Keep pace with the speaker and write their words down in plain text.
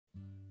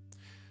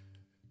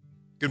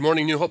Good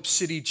morning, New Hope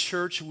City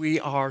Church. We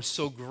are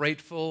so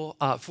grateful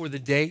for the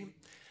day.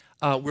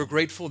 We're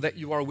grateful that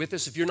you are with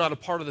us. If you're not a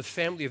part of the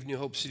family of New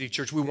Hope City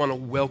Church, we want to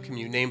welcome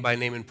you name by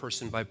name and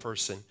person by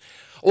person.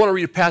 I want to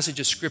read a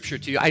passage of Scripture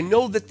to you. I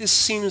know that this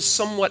seems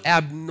somewhat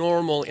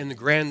abnormal in the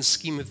grand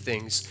scheme of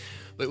things,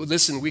 but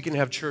listen, we can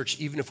have church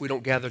even if we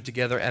don't gather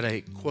together at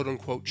a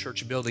quote-unquote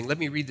church building. Let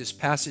me read this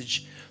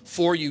passage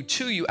for you,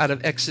 to you, out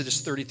of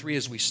Exodus 33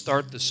 as we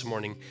start this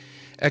morning.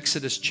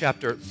 Exodus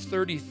chapter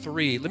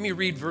 33. Let me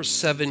read verse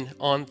 7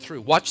 on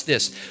through. Watch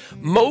this.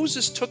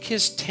 Moses took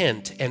his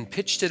tent and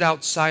pitched it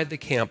outside the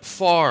camp,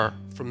 far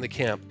from the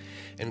camp,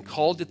 and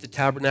called it the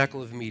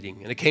tabernacle of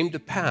meeting. And it came to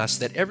pass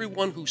that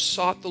everyone who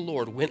sought the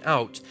Lord went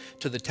out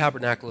to the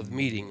tabernacle of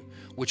meeting,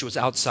 which was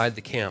outside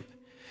the camp.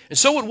 And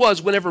so it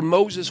was, whenever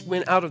Moses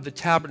went out of the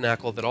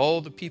tabernacle, that all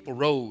the people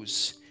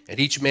rose, and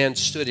each man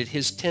stood at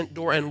his tent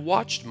door and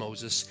watched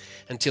Moses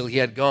until he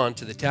had gone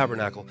to the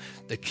tabernacle.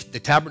 The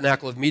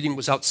tabernacle of meeting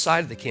was outside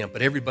of the camp,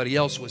 but everybody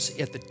else was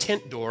at the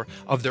tent door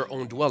of their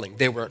own dwelling.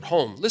 They were at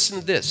home. Listen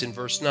to this in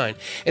verse 9.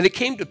 And it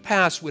came to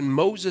pass when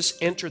Moses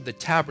entered the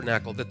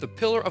tabernacle that the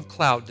pillar of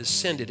cloud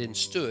descended and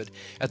stood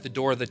at the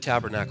door of the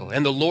tabernacle.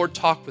 And the Lord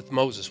talked with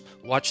Moses.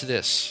 Watch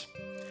this.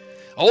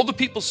 All the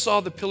people saw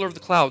the pillar of the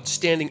cloud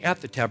standing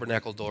at the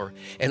tabernacle door,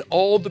 and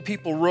all the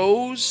people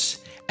rose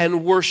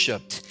and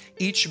worshiped,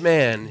 each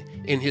man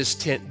in his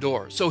tent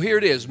door. So here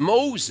it is.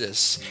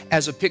 Moses,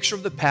 as a picture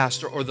of the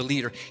pastor or the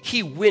leader,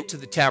 he went to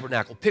the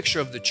tabernacle,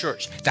 picture of the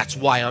church. That's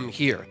why I'm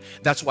here.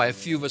 That's why a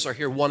few of us are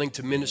here wanting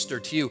to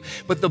minister to you.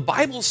 But the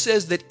Bible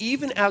says that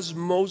even as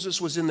Moses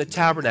was in the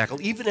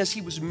tabernacle, even as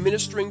he was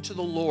ministering to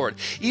the Lord,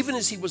 even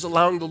as he was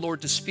allowing the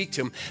Lord to speak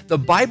to him, the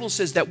Bible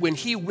says that when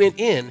he went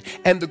in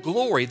and the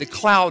glory, the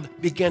cloud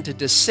began to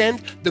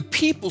descend, the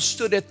people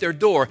stood at their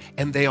door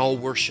and they all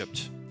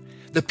worshiped.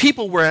 The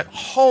people were at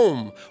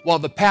home while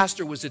the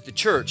pastor was at the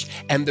church,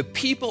 and the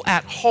people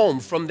at home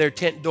from their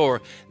tent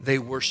door, they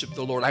worshiped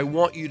the Lord. I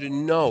want you to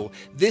know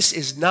this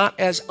is not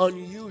as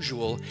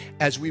unusual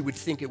as we would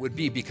think it would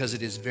be, because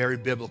it is very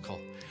biblical.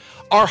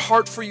 Our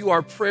heart for you,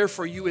 our prayer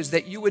for you is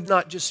that you would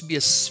not just be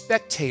a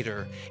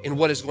spectator in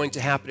what is going to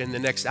happen in the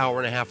next hour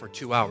and a half or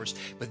 2 hours,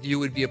 but you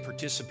would be a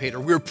participator.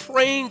 We're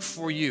praying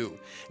for you,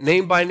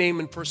 name by name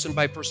and person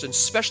by person,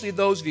 especially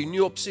those of you,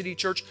 New Hope City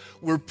Church,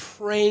 we're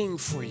praying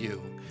for you,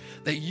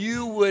 that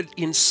you would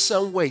in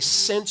some way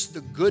sense the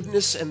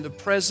goodness and the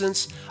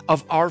presence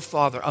of our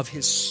Father, of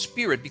His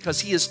Spirit, because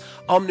He is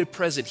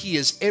omnipresent. He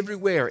is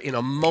everywhere in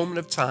a moment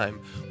of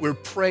time. We're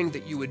praying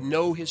that you would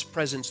know His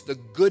presence, the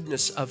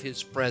goodness of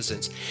His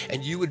presence,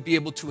 and you would be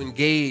able to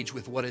engage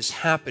with what is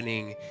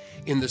happening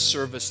in the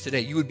service today.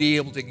 You would be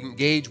able to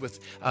engage with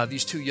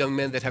these two young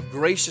men that have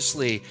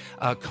graciously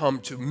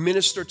come to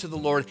minister to the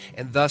Lord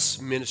and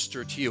thus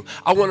minister to you.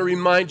 I want to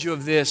remind you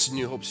of this,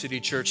 New Hope City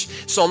Church.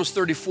 Psalms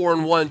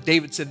 34:1,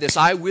 David said this,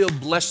 I will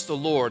bless the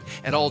Lord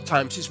at all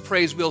times. His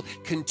praise will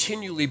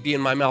continually be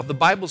in my mouth. The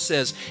Bible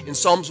says in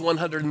Psalms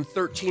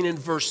 113 and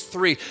verse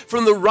 3,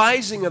 from the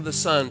rising of the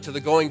sun to the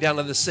going down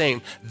of the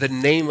same, the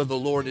name of the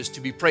Lord is to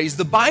be praised.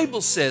 The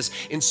Bible says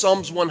in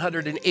Psalms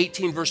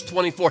 118 verse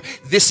 24,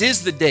 this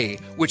is the day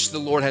which the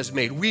Lord has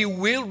made. We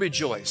will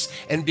rejoice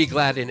and be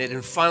glad in it.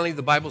 And finally,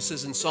 the Bible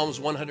says in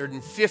Psalms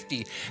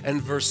 150 and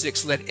verse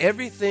 6, let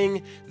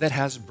everything that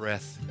has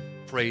breath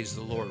praise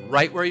the Lord.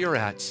 Right where you're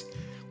at,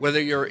 whether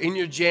you're in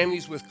your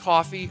jammies with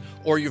coffee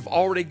or you've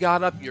already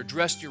got up, you're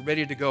dressed, you're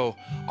ready to go,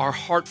 our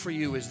heart for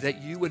you is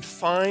that you would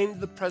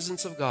find the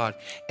presence of God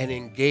and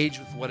engage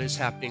with what is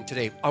happening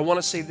today. I want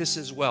to say this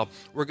as well.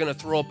 We're going to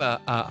throw up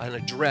an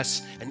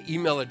address, an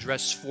email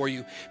address for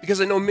you, because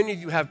I know many of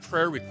you have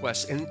prayer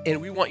requests, and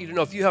we want you to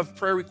know if you have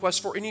prayer requests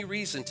for any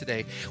reason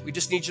today, we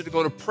just need you to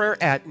go to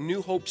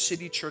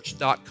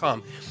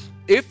prayer@newhopecitychurch.com.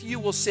 If you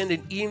will send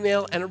an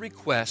email and a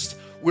request,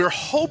 we're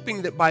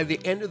hoping that by the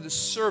end of the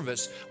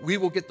service, we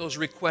will get those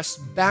requests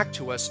back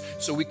to us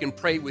so we can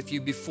pray with you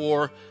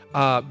before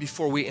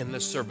we end the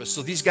service.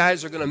 So these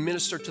guys are going to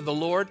minister to the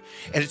Lord,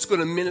 and it's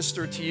going to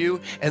minister to you.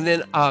 And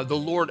then the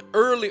Lord,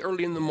 early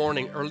in the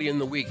morning, early in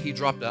the week, He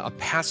dropped a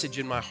passage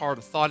in my heart,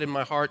 a thought in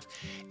my heart,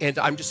 and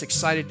I'm just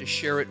excited to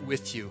share it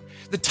with you.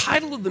 The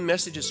title of the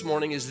message this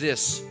morning is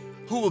this,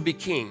 Who Will Be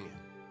King?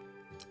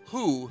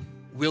 Who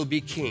will be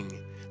king?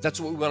 That's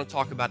what we want to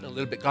talk about in a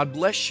little bit. God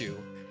bless you.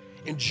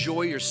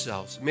 Enjoy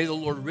yourselves. May the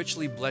Lord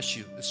richly bless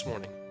you this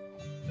morning.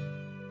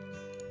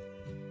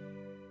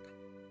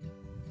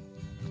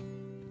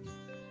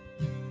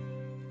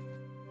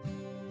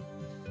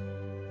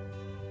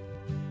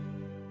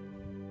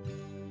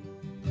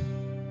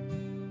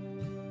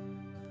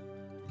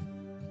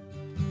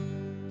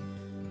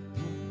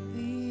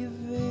 Worthy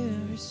of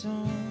every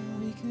song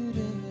we could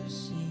ever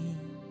sing,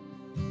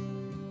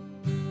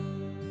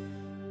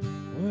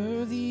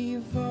 worthy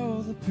of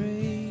all the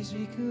praise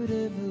we could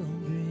ever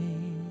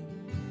bring,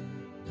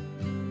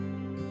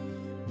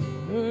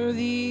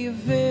 worthy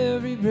of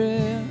every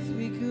breath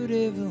we could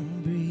ever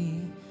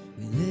breathe.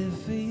 We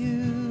live for you.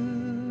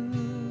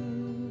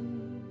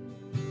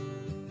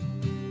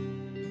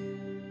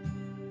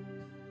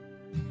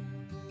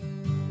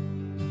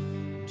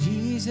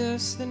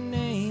 Jesus, the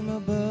name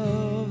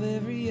above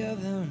every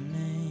other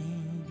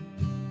name.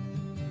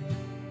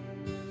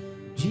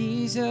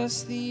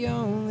 Jesus, the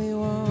only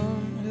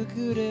one who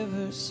could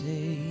ever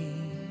save.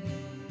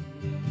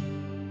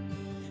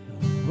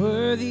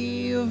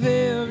 Worthy of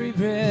every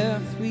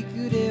breath we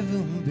could ever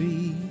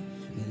breathe.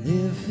 We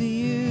live for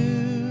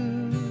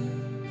you.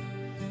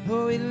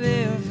 Oh, we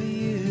live for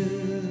you.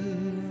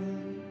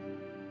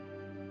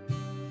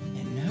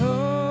 And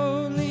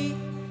holy,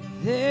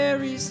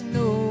 there is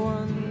no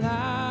one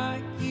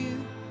like you.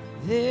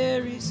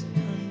 There is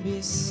none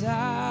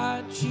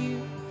beside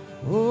you.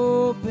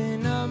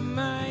 Open up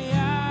my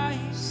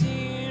eyes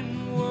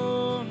in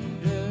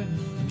wonder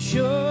and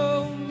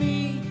show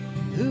me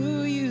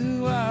who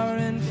you are,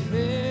 and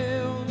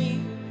fill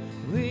me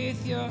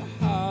with your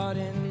heart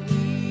and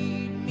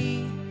lead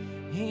me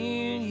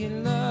in your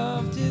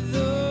love to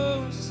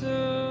those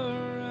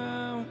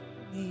around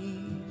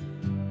me.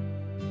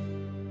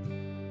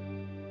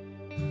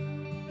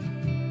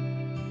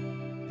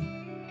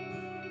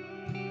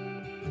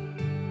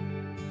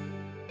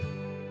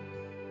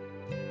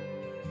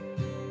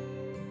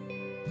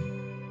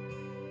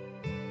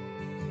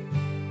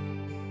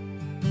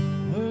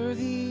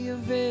 Worthy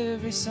of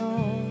every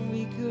song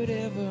we could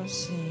ever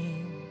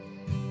sing,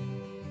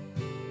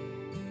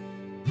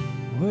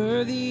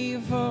 worthy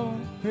of all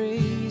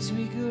praise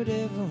we could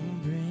ever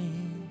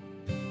bring,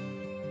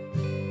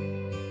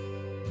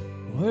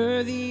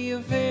 worthy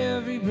of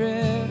every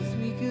breath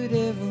we could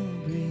ever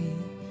breathe.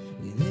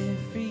 We live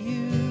for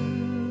you,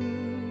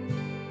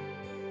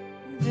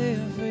 we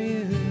live for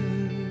you.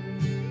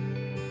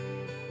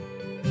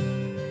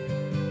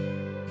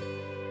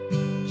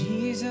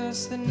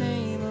 Jesus, the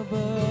name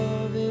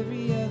above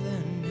every other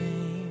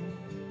name.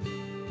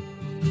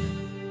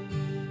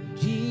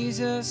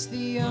 Jesus,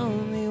 the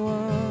only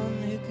one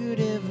who could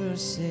ever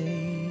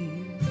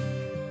save.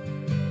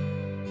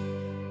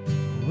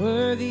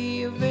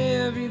 Worthy of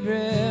every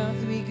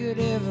breath we could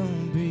ever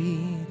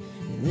breathe.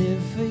 We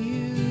live for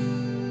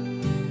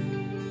you.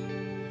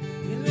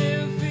 We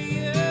live for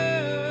you.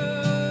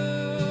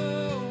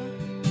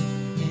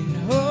 And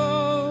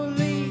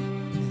holy,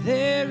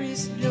 there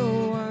is no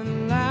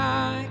one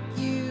like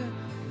you.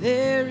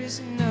 There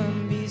is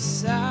none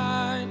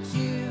beside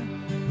you.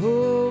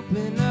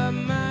 Open up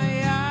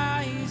my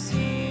eyes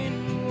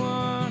in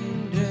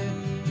wonder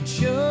and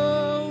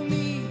show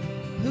me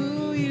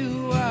who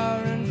you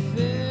are, and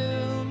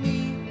fill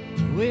me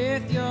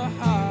with your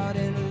heart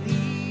and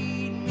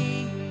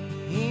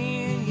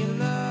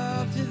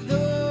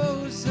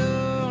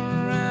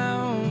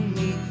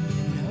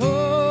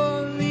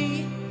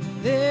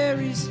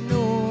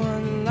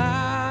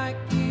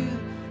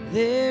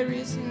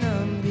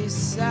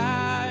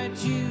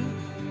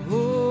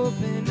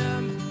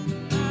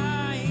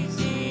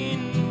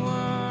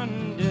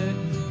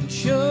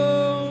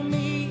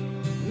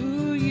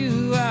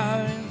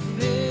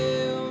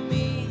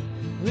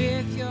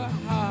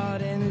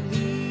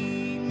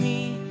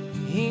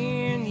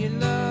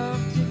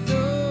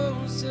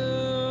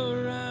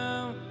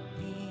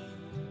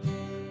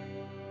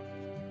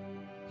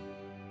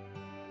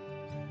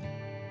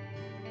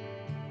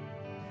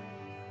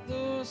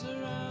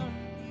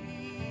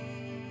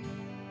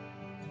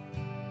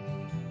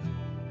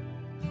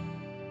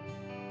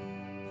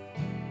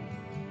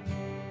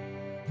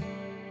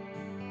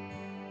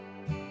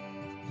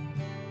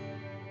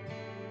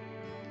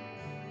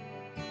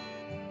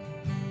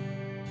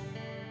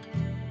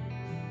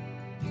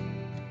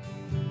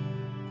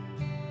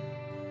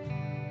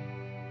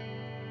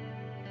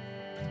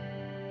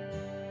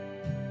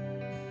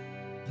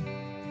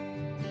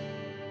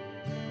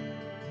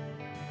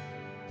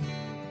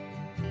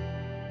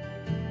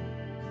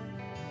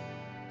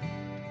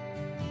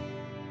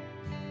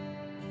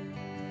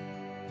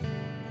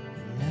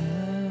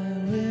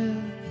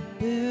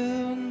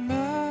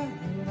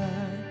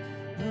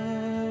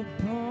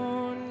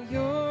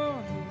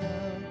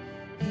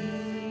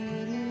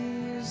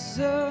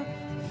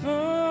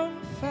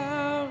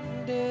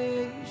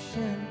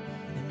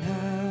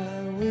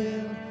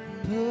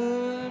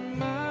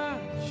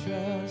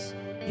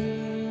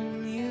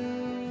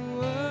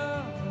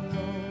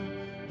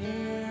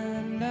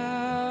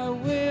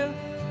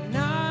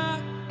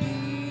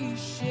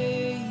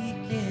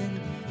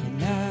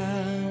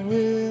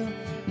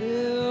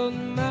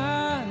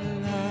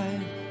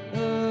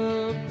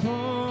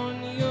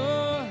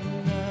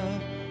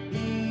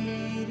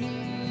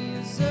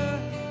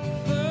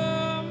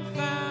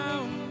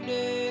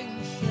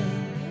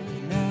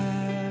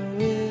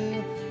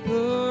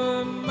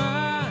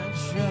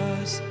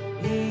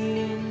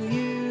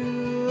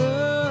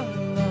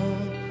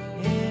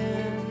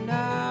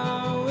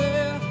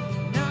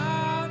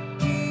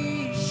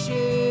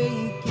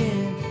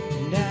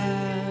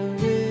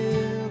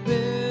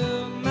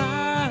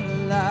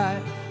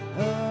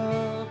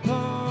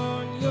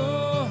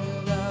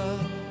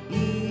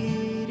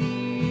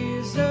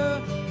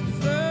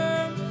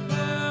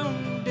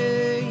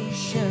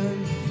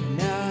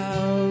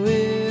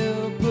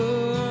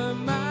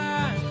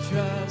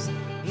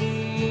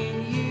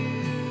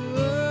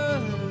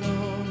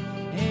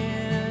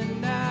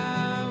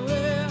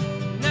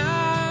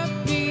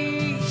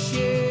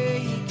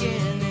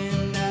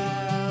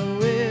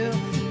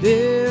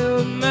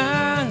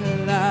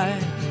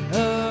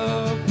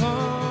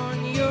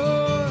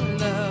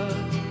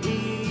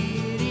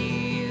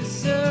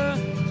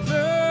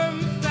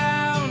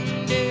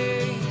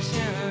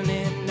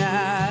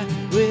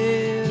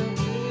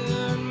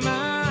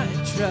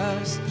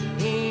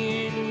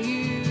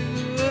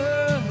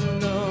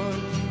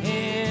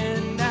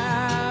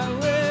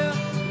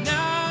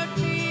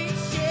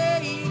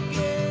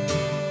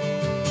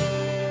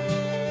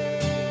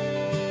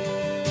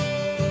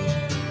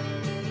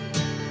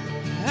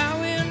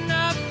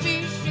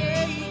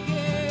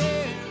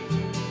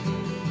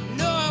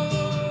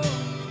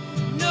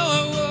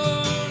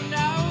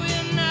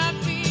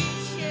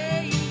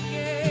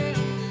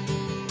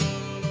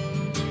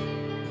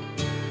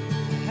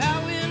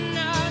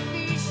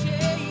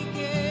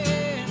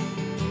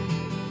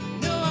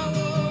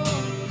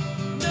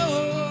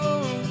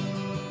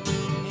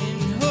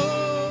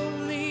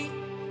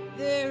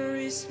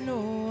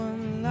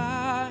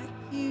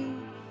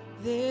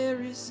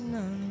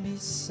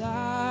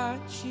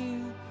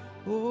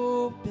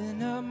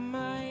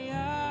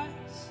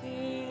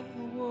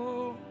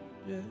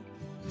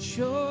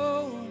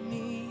Show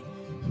me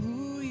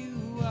who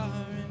you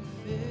are and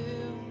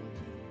fill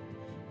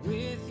me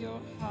with your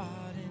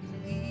heart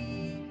and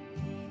lead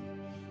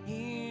me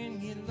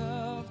in your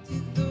love to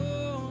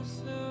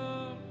those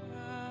around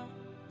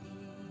me.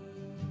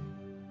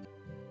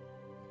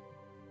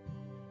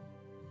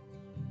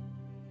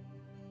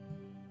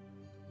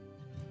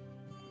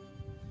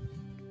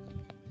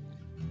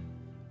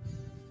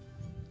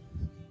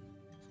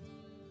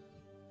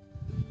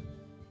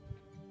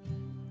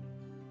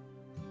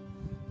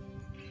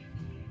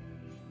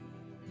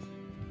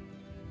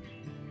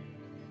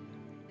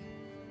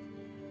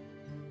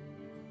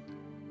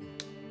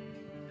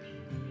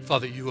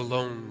 Father, you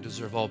alone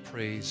deserve all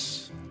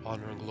praise,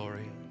 honor, and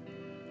glory.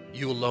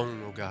 You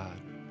alone, O God.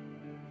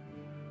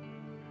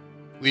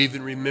 We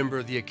even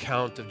remember the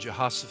account of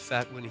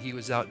Jehoshaphat when he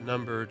was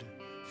outnumbered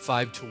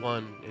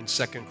 5-1 in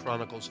 2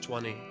 Chronicles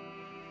 20.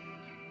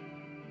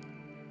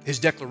 His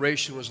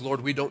declaration was,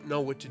 Lord, we don't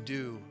know what to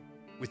do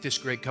with this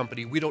great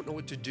company. We don't know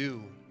what to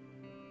do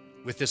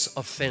with this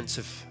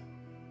offensive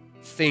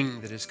thing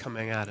that is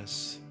coming at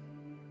us.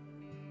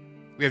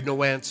 We have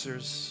no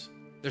answers.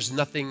 There's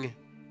nothing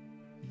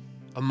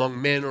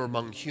among men or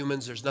among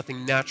humans. There's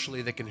nothing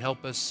naturally that can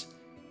help us.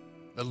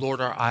 But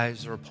Lord, our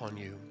eyes are upon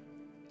you.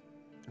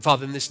 And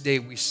Father, in this day,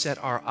 we set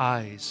our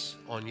eyes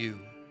on you.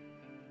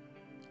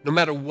 No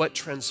matter what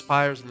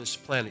transpires on this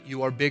planet,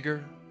 you are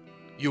bigger,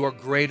 you are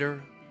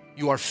greater,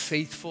 you are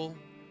faithful,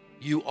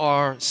 you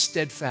are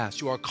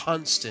steadfast, you are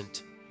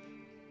constant.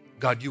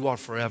 God, you are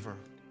forever.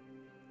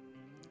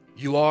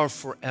 You are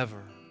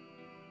forever.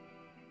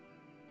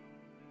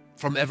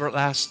 From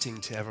everlasting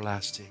to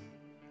everlasting,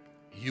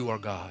 you are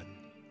God.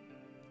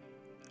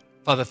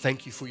 Father,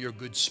 thank you for your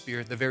good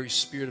Spirit, the very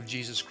Spirit of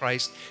Jesus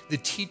Christ, the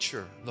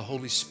teacher, the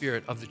Holy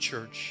Spirit of the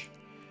church.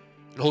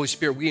 And Holy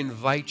Spirit, we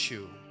invite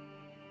you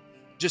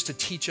just to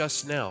teach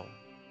us now.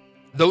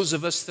 Those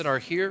of us that are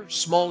here,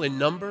 small in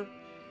number,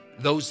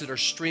 those that are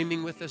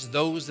streaming with us,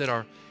 those that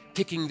are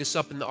picking this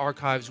up in the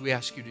archives, we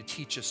ask you to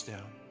teach us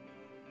now.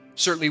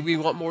 Certainly, we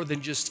want more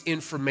than just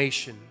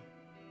information.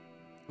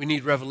 We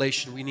need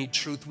revelation. We need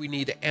truth. We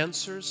need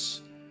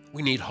answers.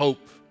 We need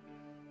hope.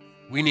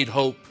 We need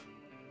hope.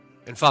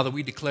 And Father,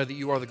 we declare that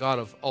you are the God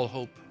of all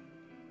hope.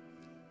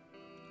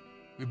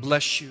 We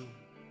bless you.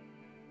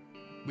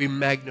 We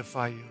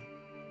magnify you.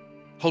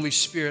 Holy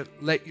Spirit,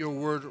 let your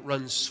word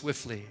run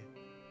swiftly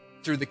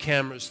through the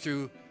cameras,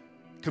 through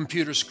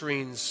computer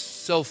screens,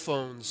 cell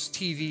phones,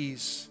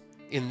 TVs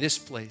in this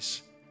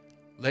place.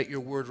 Let your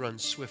word run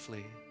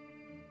swiftly.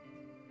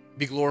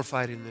 Be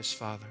glorified in this,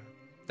 Father.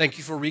 Thank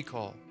you for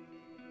recall.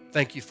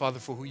 Thank you, Father,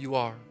 for who you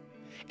are.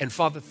 And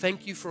Father,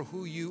 thank you for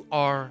who you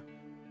are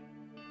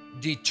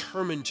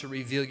determined to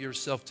reveal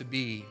yourself to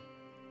be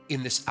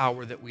in this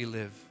hour that we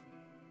live.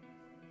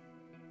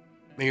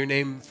 May your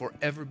name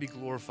forever be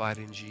glorified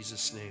in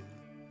Jesus' name.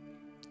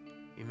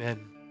 Amen.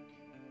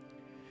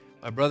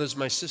 My brothers,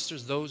 my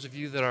sisters, those of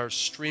you that are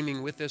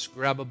streaming with us,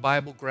 grab a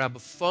Bible, grab a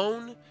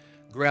phone,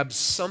 grab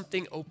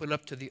something, open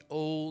up to the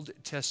Old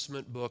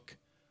Testament book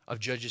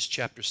of Judges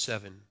chapter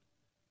 7.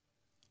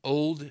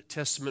 Old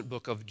Testament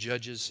book of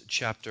Judges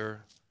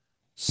chapter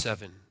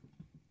 7.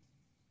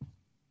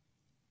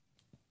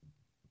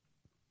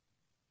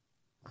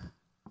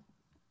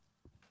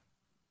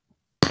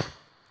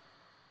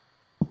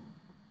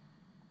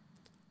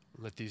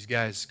 Let these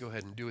guys go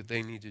ahead and do what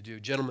they need to do.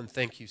 Gentlemen,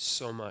 thank you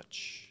so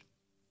much.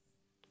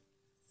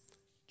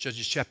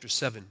 Judges chapter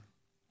 7.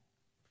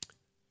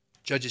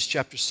 Judges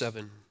chapter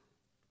 7,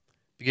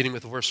 beginning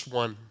with verse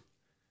 1.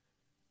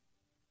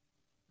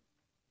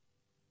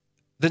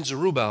 Then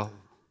Zerubbabel,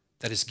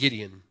 that is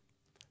Gideon,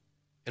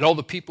 and all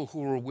the people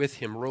who were with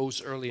him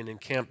rose early and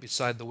encamped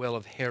beside the well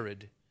of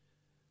Herod,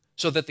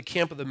 so that the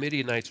camp of the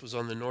Midianites was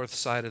on the north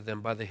side of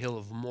them by the hill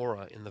of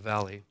Morah in the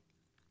valley.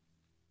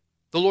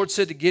 The Lord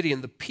said to Gideon,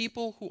 the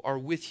people who are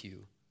with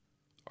you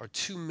are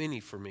too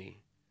many for me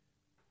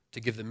to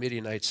give the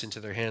Midianites into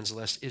their hands,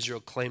 lest Israel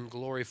claim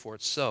glory for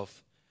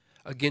itself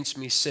against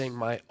me, saying,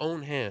 my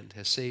own hand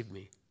has saved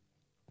me.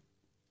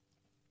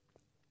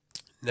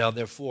 Now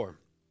therefore,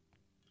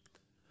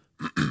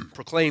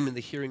 proclaim in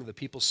the hearing of the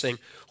people, saying,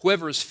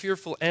 whoever is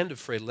fearful and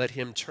afraid, let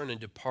him turn and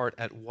depart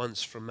at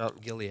once from Mount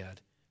Gilead.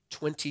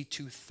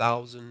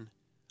 22,000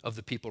 of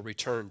the people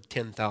returned,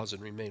 10,000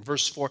 remained.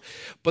 Verse 4,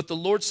 but the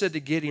Lord said to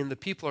Gideon, the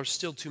people are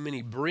still too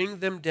many. Bring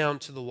them down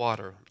to the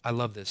water. I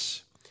love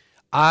this.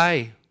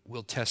 I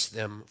will test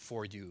them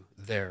for you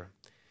there.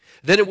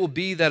 Then it will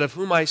be that of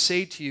whom I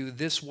say to you,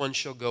 this one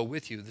shall go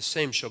with you, the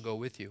same shall go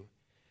with you.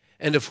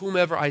 And of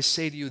whomever I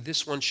say to you,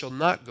 this one shall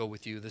not go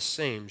with you, the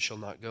same shall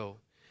not go.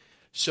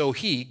 So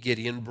he,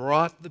 Gideon,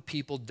 brought the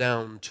people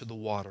down to the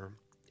water.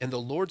 And the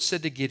Lord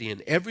said to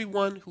Gideon,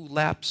 everyone who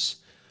laps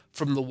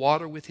from the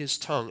water with his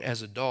tongue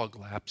as a dog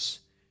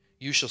laps,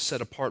 you shall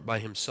set apart by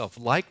himself.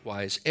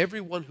 Likewise,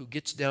 everyone who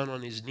gets down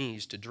on his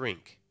knees to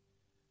drink.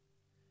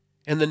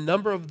 And the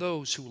number of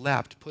those who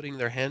lapped, putting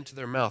their hand to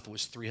their mouth,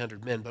 was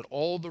 300 men. But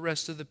all the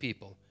rest of the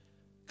people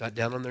got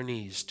down on their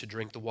knees to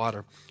drink the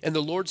water. And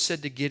the Lord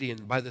said to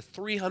Gideon, by the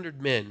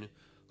 300 men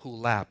who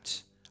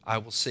lapped, I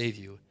will save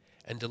you,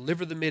 and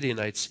deliver the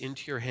Midianites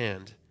into your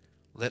hand.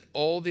 Let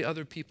all the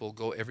other people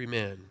go every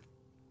man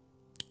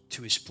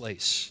to his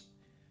place.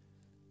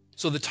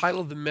 So the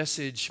title of the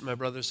message, my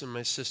brothers and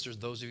my sisters,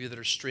 those of you that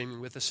are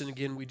streaming with us, and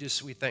again, we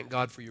thank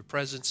God for your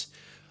presence.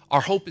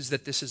 Our hope is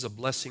that this is a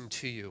blessing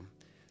to you.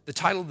 The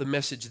title of the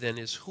message then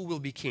is, Who Will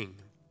Be King?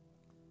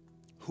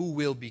 Who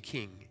will be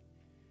king?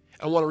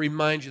 I want to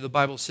remind you, the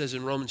Bible says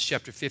in Romans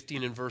chapter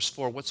 15 and verse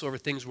 4, whatsoever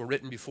things were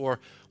written before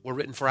were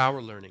written for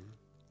our learning,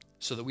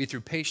 so that we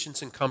through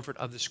patience and comfort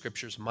of the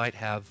Scriptures might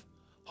have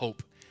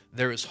hope.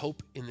 There is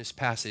hope in this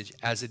passage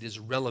as it is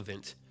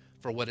relevant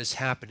for what is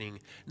happening,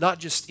 not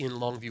just in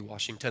Longview,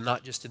 Washington,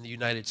 not just in the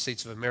United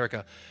States of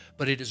America,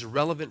 but it is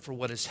relevant for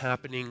what is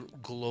happening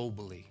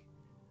globally.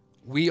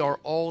 We are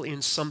all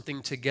in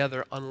something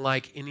together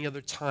unlike any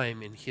other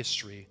time in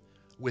history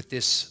with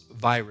this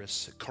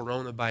virus,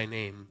 Corona by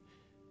name.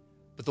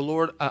 But the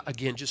Lord,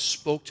 again, just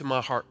spoke to my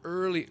heart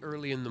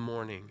early in the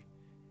morning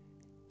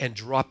and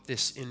dropped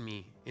this in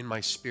me, in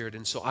my spirit.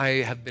 And so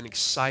I have been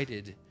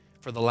excited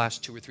for the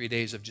last 2 or 3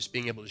 days of just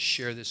being able to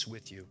share this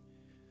with you.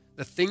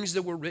 The things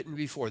that were written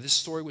before, this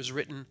story was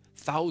written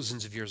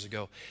thousands of years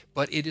ago,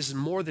 but it is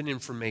more than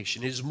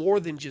information. It is more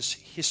than just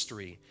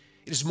history.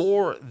 It is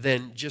more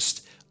than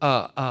just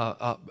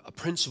a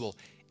principle.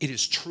 It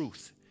is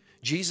truth.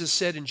 Jesus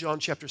said in John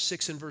chapter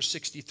 6 and verse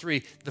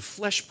 63, the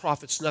flesh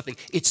profits nothing.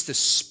 It's the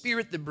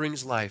Spirit that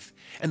brings life.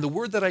 And the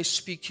word that I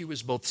speak to you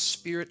is both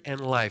spirit and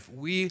life.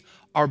 We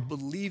are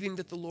believing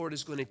that the Lord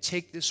is going to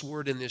take this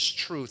word and this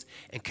truth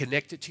and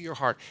connect it to your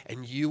heart,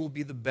 and you will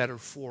be the better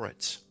for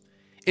it.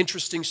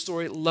 Interesting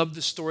story. Love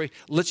the story.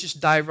 Let's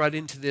just dive right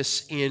into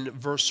this in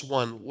verse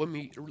 1. Let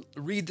me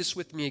read this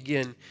with me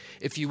again,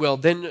 if you will.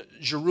 Then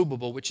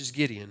Jerubbaal, which is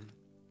Gideon,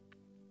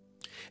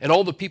 and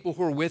all the people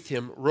who were with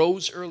him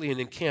rose early and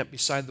encamped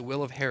beside the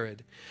well of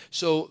Herod,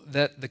 so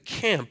that the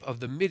camp of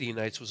the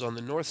Midianites was on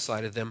the north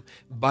side of them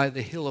by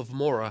the hill of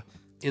Morah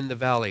in the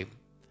valley.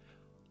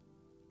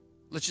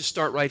 Let's just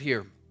start right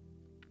here.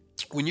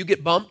 When you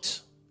get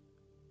bumped,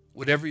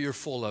 whatever you're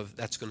full of,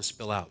 that's going to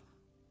spill out.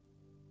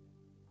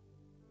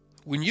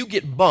 When you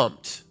get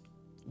bumped,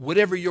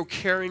 whatever you're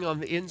carrying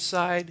on the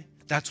inside,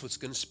 that's what's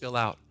going to spill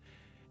out.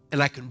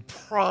 And I can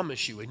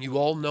promise you, and you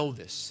all know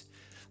this,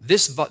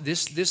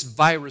 this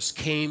virus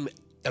came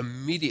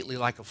immediately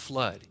like a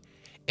flood,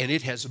 and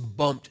it has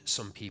bumped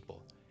some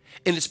people.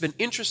 And it's been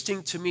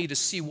interesting to me to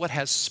see what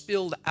has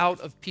spilled out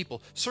of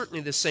people,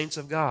 certainly the saints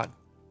of God.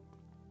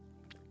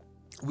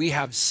 We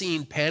have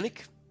seen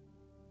panic.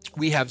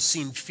 We have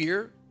seen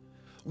fear.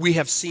 We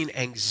have seen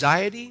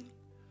anxiety.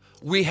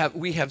 We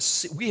have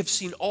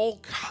seen all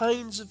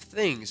kinds of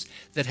things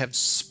that have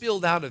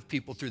spilled out of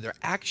people through their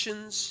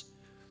actions,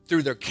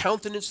 through their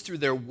countenance, through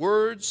their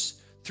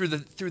words, through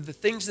the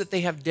things that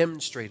they have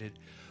demonstrated.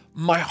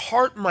 My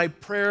heart, my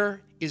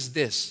prayer is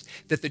this,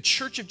 that the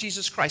Church of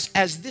Jesus Christ,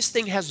 as this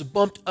thing has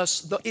bumped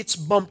us, it's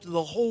bumped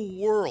the whole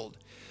world,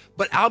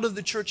 but out of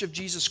the Church of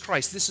Jesus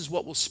Christ, this is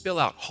what will spill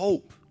out: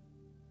 hope,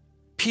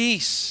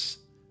 peace,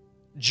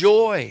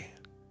 joy,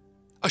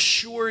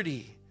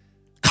 assurity,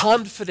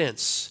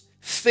 confidence,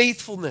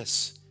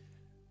 faithfulness.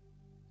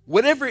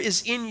 Whatever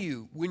is in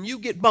you, when you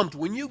get bumped,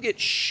 when you get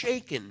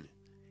shaken,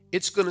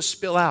 it's going to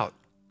spill out.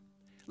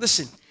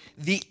 Listen,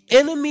 the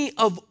enemy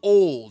of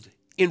old,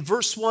 in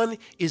verse 1,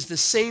 is the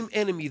same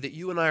enemy that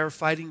you and I are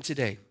fighting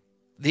today.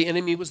 The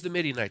enemy was the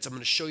Midianites. I'm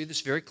going to show you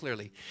this very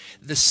clearly.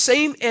 The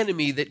same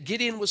enemy that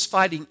Gideon was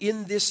fighting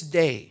in this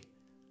day,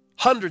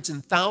 hundreds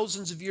and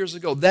thousands of years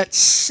ago, that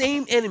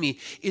same enemy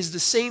is the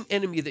same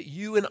enemy that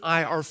you and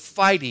I are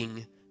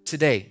fighting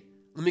today.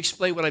 Let me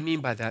explain what I mean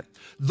by that.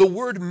 The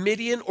word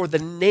Midian, or the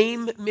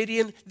name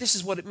Midian, this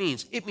is what it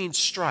means. It means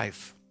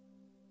strife.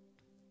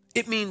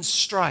 It means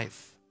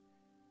strife.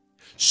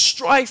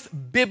 Strife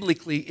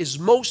biblically is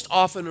most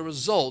often a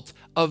result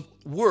of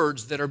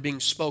words that are being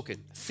spoken.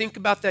 Think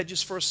about that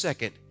just for a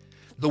second.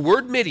 The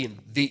word Midian,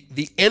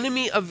 the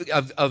enemy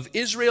of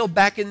Israel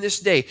back in this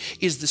day,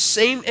 is the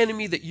same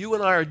enemy that you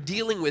and I are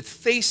dealing with,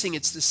 facing.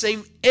 It's the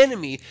same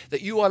enemy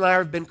that you and I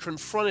have been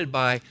confronted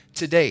by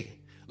today.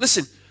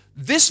 Listen,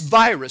 this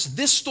virus,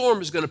 this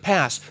storm is going to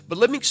pass, but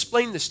let me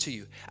explain this to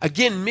you.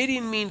 Again,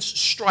 Midian means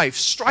strife.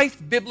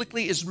 Strife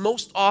biblically is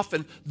most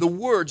often the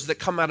words that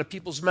come out of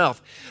people's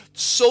mouth.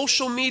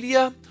 Social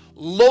media,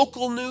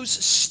 local news,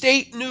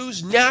 state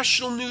news,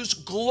 national news,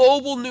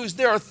 global news.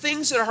 There are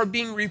things that are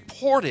being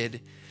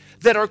reported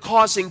that are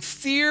causing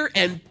fear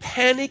and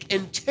panic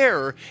and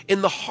terror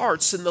in the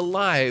hearts and the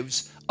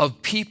lives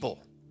of people.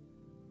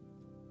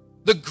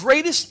 The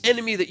greatest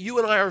enemy that you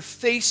and I are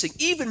facing,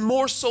 even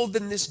more so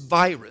than this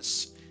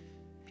virus,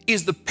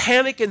 is the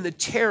panic and the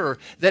terror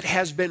that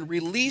has been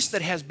released,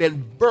 that has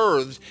been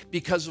birthed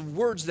because of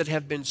words that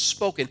have been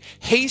spoken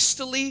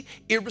hastily,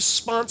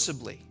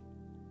 irresponsibly.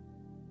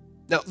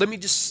 Now, let me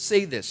just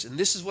say this, and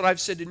this is what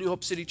I've said to New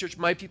Hope City Church.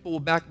 My people will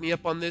back me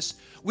up on this.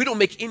 We don't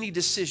make any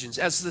decisions.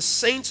 As the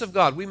saints of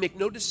God, we make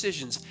no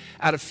decisions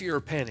out of fear or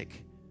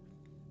panic.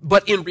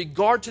 But in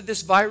regard to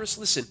this virus,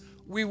 listen,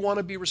 we want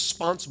to be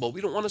responsible.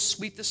 We don't want to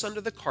sweep this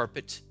under the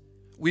carpet.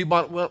 We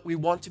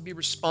want to be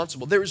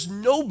responsible. There is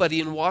nobody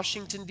in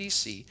Washington,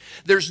 D.C.,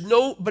 there's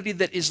nobody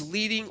that is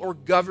leading or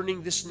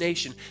governing this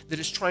nation that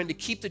is trying to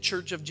keep the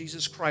Church of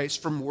Jesus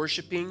Christ from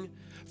worshiping,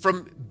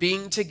 from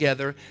being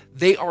together.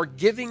 They are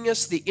giving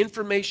us the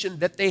information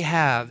that they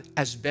have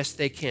as best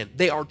they can.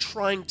 They are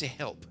trying to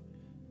help.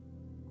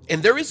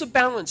 And there is a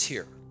balance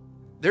here.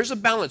 There's a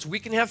balance. We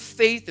can have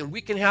faith and we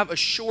can have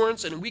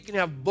assurance and we can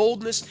have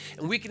boldness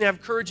and we can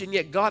have courage, and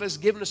yet God has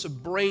given us a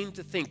brain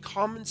to think.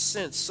 Common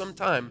sense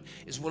sometimes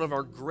is one of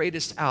our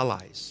greatest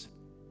allies.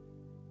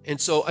 And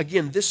so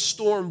again, this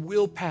storm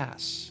will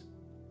pass.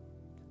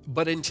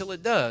 But until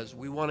it does,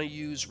 we want to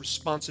use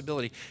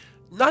responsibility.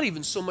 Not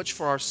even so much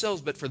for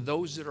ourselves, but for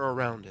those that are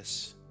around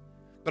us.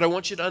 But I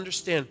want you to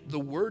understand the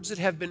words that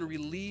have been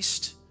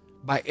released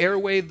by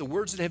airwave, the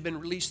words that have been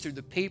released through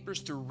the papers,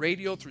 through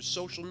radio, through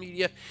social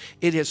media,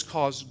 it has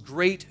caused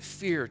great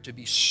fear to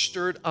be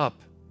stirred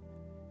up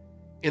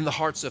in the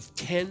hearts of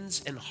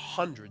tens and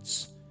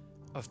hundreds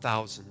of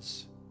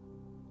thousands.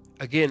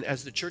 Again,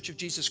 as the Church of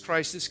Jesus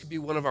Christ, this could be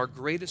one of our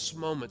greatest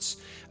moments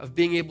of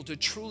being able to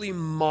truly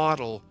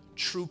model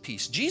true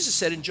peace. Jesus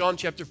said in John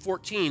chapter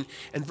 14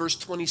 and verse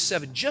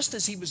 27, just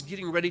as he was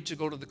getting ready to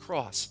go to the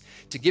cross,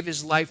 to give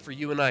his life for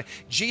you and I,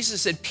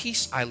 Jesus said,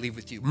 peace I leave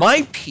with you.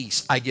 My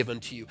peace I give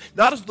unto you.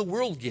 Not as the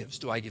world gives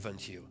do I give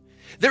unto you.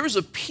 There is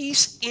a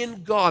peace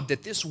in God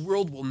that this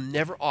world will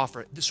never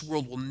offer. This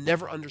world will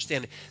never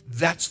understand it.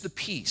 That's the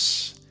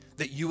peace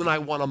that you and I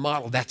want to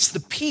model. That's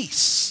the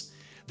peace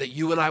that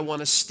you and I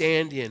want to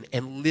stand in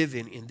and live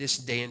in this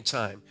day and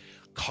time.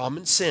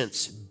 Common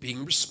sense,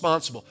 being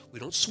responsible. We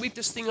don't sweep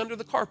this thing under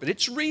the carpet.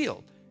 It's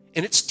real,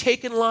 and it's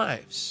taken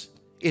lives.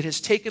 It has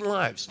taken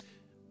lives.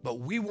 But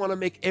we want to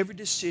make every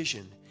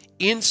decision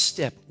in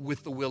step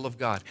with the will of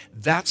God.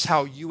 That's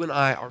how you and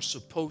I are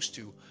supposed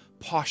to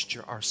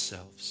posture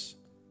ourselves.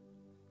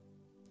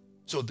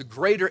 So the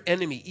greater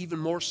enemy, even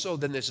more so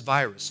than this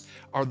virus,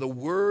 are the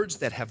words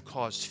that have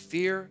caused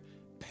fear,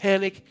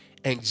 panic,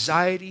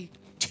 anxiety,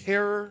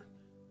 terror.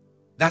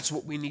 That's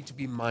what we need to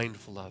be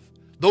mindful of.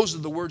 Those are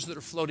the words that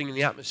are floating in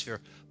the atmosphere,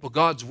 but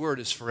God's word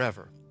is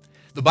forever.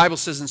 The Bible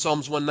says in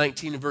Psalms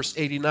 119 and verse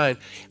 89,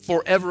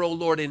 forever, O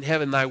Lord, in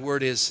heaven, thy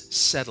word is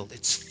settled.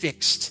 It's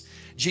fixed.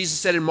 Jesus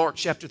said in Mark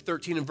chapter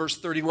 13 and verse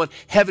 31,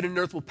 heaven and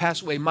earth will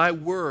pass away. My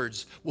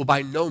words will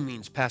by no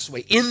means pass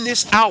away. In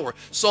this hour,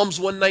 Psalms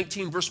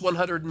 119 verse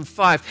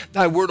 105,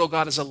 thy word, O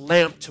God, is a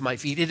lamp to my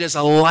feet. It is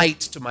a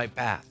light to my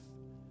path.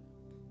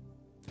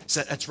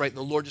 So that's right. And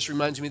the Lord just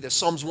reminds me that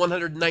Psalms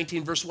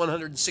 119 verse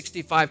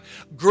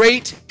 165,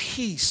 great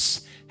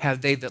peace have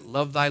they that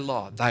love thy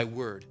law, thy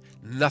word.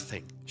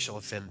 Nothing shall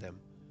offend them.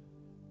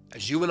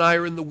 As you and I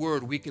are in the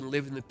word, we can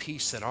live in the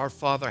peace that our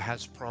Father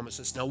has promised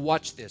us. Now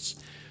watch this.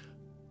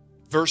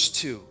 Verse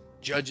 2,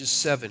 Judges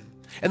 7.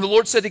 And the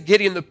Lord said to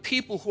Gideon, the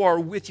people who are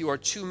with you are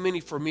too many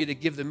for me to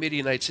give the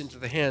Midianites into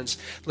the hands,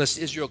 lest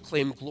Israel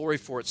claim glory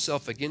for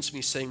itself against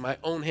me, saying, my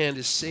own hand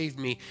has saved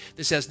me.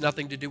 This has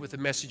nothing to do with the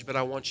message, but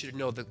I want you to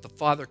know that the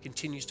Father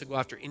continues to go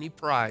after any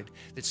pride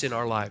that's in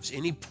our lives,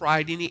 any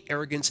pride, any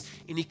arrogance,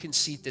 any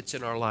conceit that's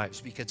in our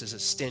lives, because it's a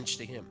stench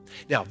to him.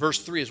 Now,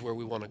 verse 3 is where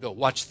we want to go.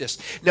 Watch this.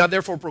 Now,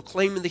 therefore,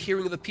 proclaim in the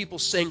hearing of the people,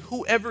 saying,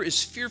 whoever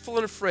is fearful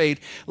and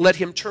afraid, let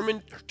him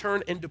turn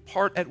and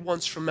depart at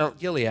once from Mount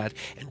Gilead.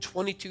 And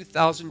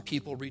 22,000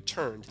 people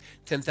returned,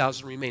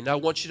 10,000 remained. Now I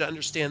want you to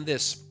understand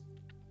this.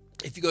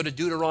 If you go to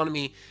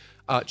Deuteronomy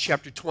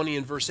chapter 20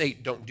 and verse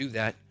 8, don't do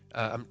that.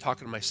 I'm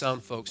talking to my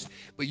sound folks.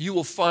 But you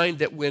will find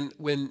that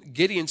when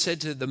Gideon said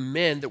to the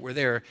men that were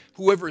there,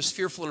 whoever is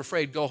fearful and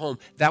afraid, go home,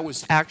 that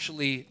was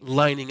actually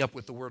lining up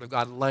with the word of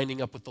God,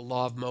 lining up with the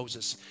law of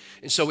Moses.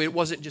 And so it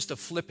wasn't just a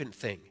flippant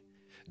thing.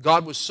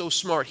 God was so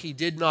smart, he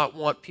did not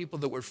want people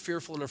that were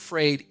fearful and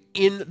afraid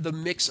in the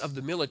mix of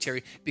the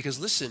military, because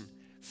listen,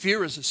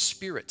 fear is a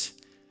spirit.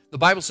 The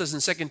Bible says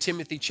in 2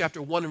 Timothy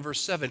chapter 1 and verse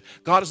 7,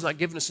 God has not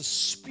given us a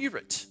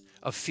spirit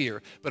of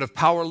fear, but of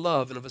power,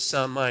 love, and of a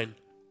sound mind.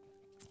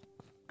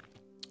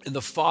 And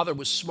the Father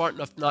was smart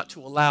enough not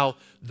to allow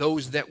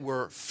those that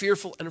were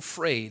fearful and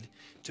afraid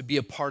to be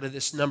a part of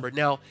this number.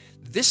 Now,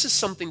 this is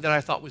something that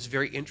I thought was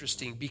very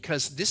interesting,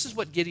 because this is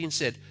what Gideon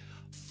said,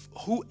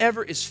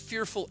 whoever is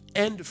fearful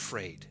and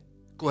afraid,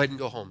 go ahead and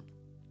go home.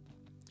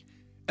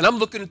 And I'm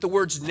looking at the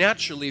words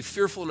naturally,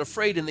 fearful and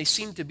afraid, and they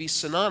seem to be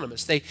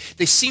synonymous. They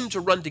seem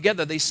to run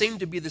together. They seem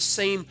to be the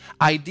same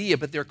idea,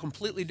 but they're a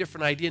completely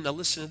different idea. Now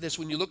listen to this.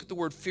 When you look at the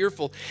word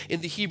fearful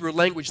in the Hebrew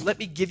language, let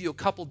me give you a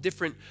couple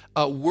different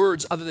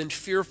words other than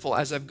fearful.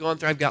 As I've gone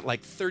through, I've got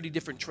like 30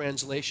 different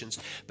translations.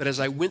 But as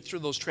I went through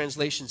those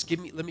translations,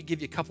 let me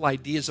give you a couple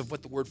ideas of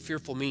what the word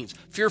fearful means.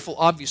 Fearful,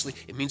 obviously,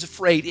 it means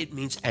afraid. It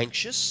means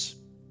anxious.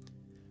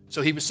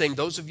 So he was saying,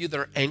 those of you that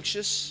are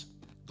anxious,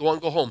 go on,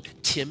 go home.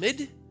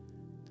 Timid.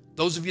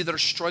 Those of you that are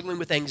struggling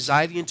with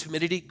anxiety and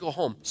timidity, go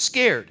home.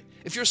 Scared.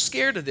 If you're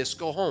scared of this,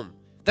 go home.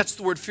 That's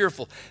the word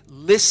fearful.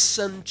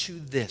 Listen to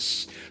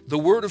this. The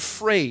word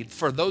afraid,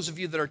 for those of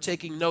you that are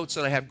taking notes,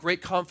 and I have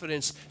great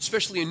confidence,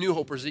 especially in New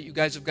Hopers, that you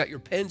guys have got your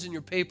pens and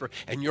your paper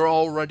and you're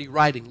already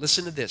writing.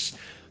 Listen to this.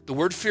 The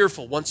word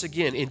fearful, once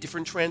again, in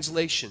different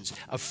translations,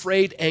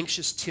 afraid,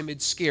 anxious,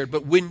 timid, scared.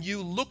 But when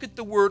you look at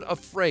the word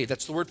afraid,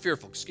 that's the word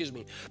fearful, excuse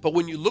me. But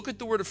when you look at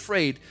the word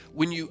afraid,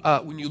 when you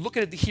look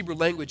at it, the Hebrew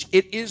language,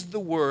 it is the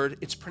word,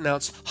 it's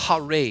pronounced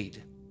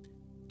hared.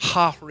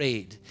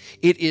 Hared.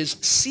 It is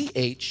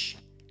Chared.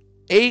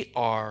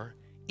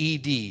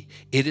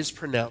 It is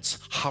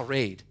pronounced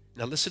hared.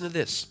 Now listen to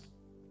this.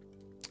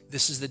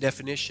 This is the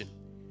definition.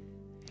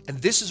 And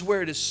this is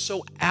where it is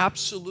so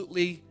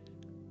absolutely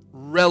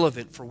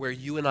relevant for where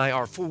you and I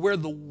are, for where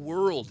the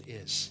world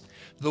is.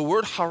 The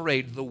word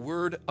hared, the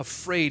word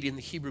afraid in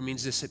the Hebrew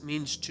means this. It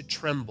means to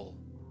tremble.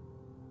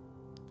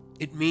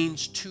 It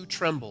means to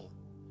tremble.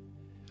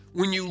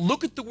 When you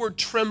look at the word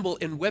tremble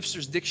in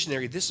Webster's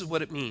dictionary, this is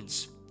what it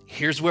means.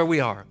 Here's where we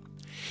are.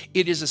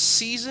 It is a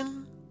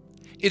season,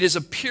 it is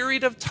a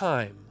period of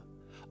time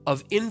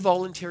of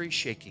involuntary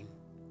shaking.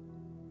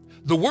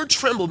 The word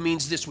tremble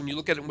means this when you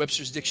look at it in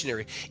Webster's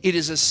dictionary. It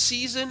is a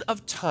season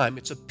of time,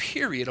 it's a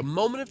period, a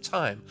moment of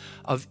time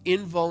of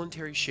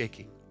involuntary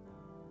shaking.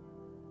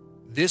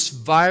 This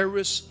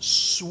virus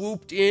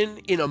swooped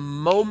in a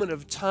moment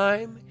of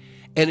time,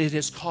 and it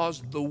has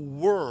caused the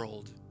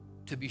world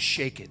to be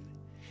shaken.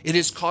 It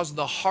has caused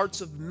the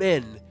hearts of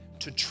men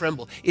to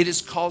tremble. It has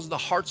caused the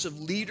hearts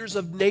of leaders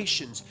of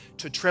nations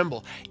to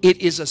tremble. It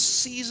is a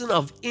season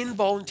of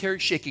involuntary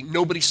shaking.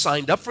 Nobody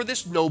signed up for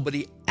this.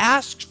 Nobody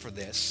asked for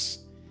this.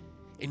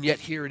 And yet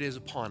here it is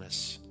upon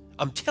us.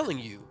 I'm telling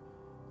you,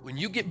 when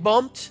you get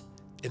bumped,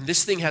 and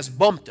this thing has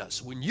bumped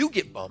us, when you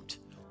get bumped,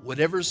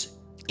 whatever's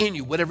in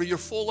you, whatever you're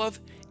full of,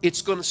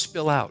 it's going to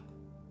spill out.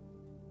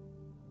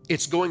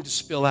 It's going to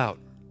spill out.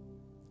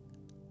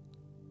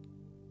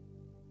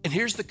 And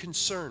here's the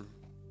concern.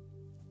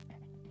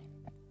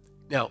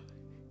 Now,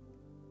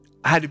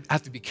 I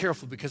have to be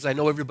careful because I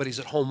know everybody's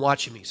at home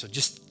watching me, so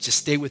just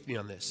stay with me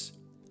on this.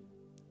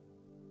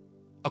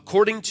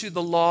 According to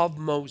the law of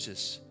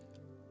Moses,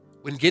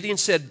 when Gideon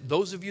said,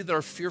 those of you that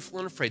are fearful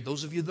and afraid,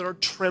 those of you that are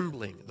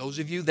trembling, those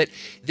of you that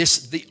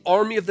the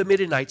army of the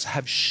Midianites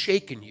have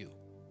shaken you,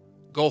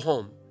 go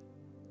home.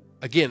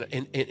 Again,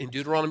 in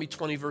Deuteronomy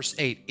 20, verse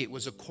 8, it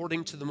was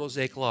according to the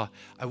Mosaic law.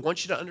 I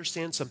want you to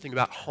understand something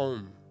about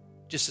home,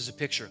 just as a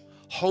picture.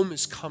 Home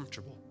is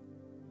comfortable.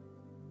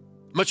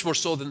 Much more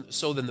so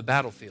than the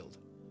battlefield.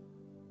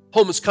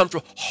 Home is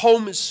comfortable.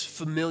 Home is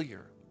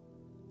familiar.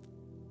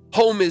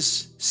 Home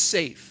is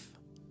safe.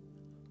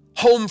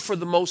 Home, for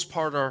the most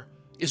part,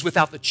 is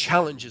without the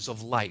challenges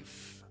of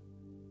life.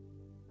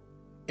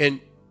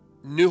 And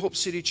New Hope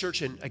City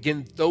Church, and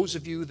again, those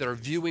of you that are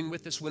viewing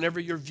with us, whenever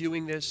you're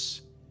viewing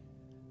this,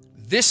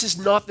 this is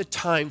not the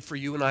time for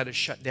you and I to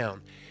shut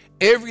down.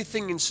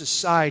 Everything in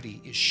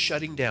society is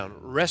shutting down.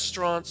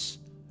 Restaurants,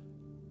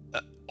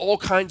 all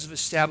kinds of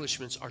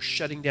establishments are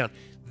shutting down.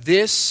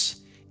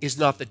 This is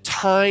not the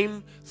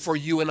time for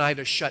you and I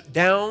to shut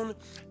down.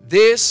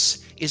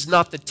 This is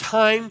not the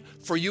time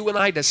for you and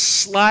I to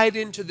slide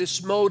into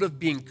this mode of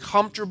being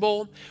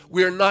comfortable.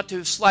 We are not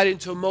to slide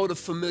into a mode of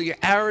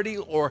familiarity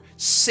or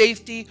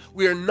safety.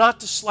 We are not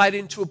to slide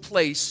into a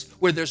place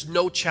where there's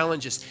no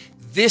challenges.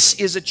 This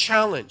is a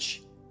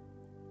challenge.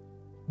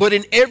 But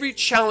in every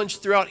challenge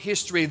throughout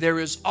history, there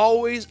is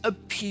always a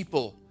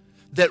people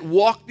that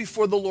walk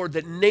before the Lord,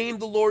 that name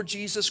the Lord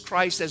Jesus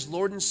Christ as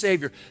Lord and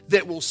Savior,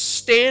 that will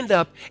stand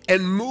up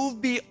and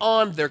move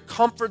beyond their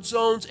comfort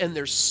zones and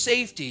their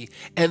safety,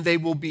 and they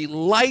will be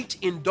light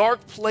in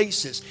dark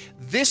places.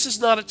 This is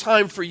not a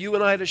time for you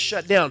and I to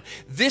shut down.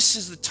 This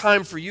is the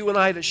time for you and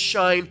I to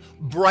shine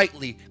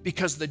brightly,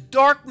 because the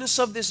darkness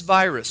of this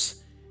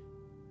virus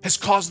has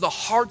caused the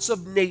hearts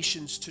of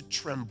nations to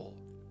tremble.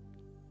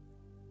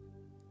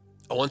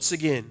 Once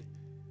again,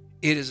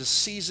 it is a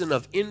season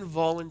of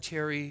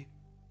involuntary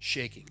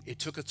shaking. It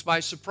took us by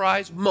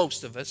surprise.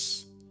 Most of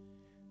us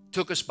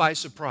took us by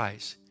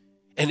surprise.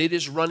 And it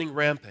is running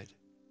rampant.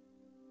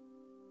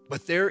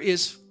 But there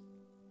is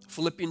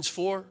Philippians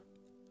 4,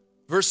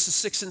 verses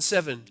 6 and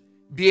 7.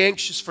 Be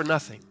anxious for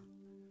nothing,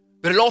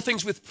 but in all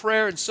things with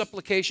prayer and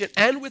supplication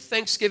and with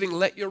thanksgiving,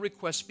 let your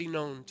requests be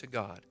known to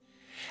God.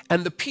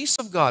 And the peace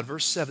of God,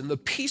 verse 7, the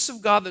peace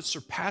of God that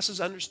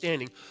surpasses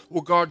understanding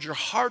will guard your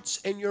hearts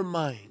and your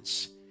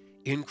minds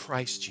in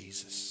Christ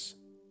Jesus.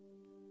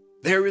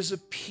 There is a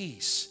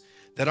peace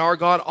that our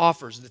God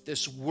offers that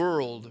this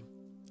world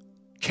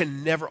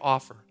can never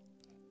offer.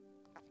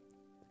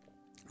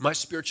 My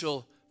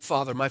spiritual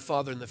father, my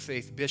father in the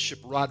faith, Bishop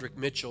Roderick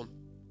Mitchell,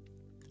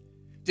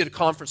 did a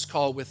conference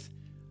call with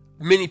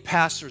many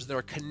pastors that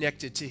are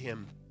connected to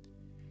him.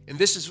 And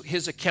this is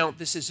his account,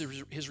 this is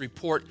his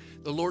report.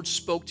 The Lord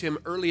spoke to him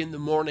early in the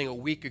morning a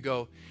week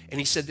ago, and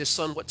he said this,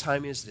 son, what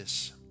time is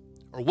this?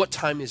 Or what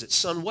time is it?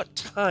 Son, what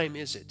time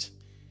is it?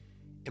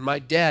 And my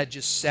dad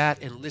just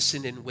sat and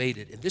listened and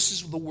waited. And this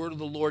is the word of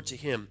the Lord to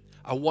him.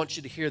 I want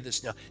you to hear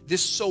this now.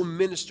 This so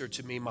ministered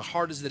to me. My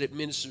heart is that it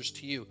ministers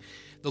to you.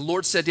 The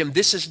Lord said to him,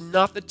 this is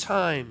not the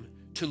time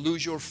to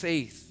lose your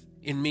faith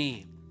in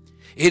me.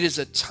 It is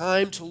a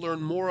time to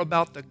learn more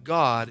about the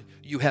God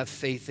you have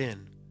faith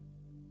in.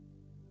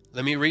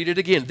 Let me read it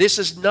again. This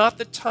is not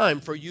the time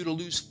for you to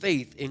lose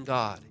faith in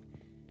God.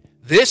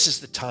 This is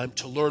the time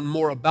to learn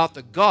more about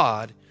the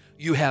God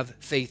you have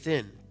faith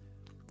in.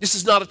 This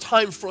is not a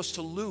time for us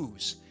to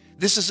lose.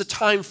 This is a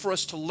time for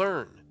us to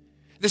learn.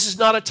 This is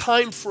not a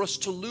time for us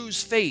to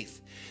lose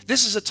faith.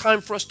 This is a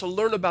time for us to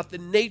learn about the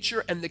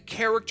nature and the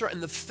character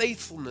and the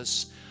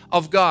faithfulness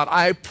of God.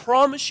 I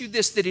promise you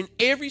this, that in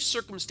every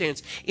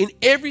circumstance, in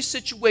every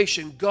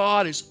situation,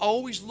 God is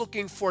always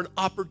looking for an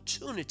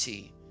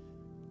opportunity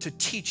to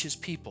teach His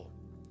people.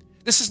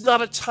 This is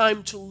not a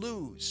time to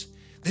lose.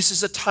 This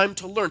is a time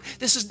to learn.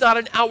 This is not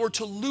an hour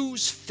to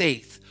lose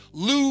faith,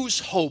 lose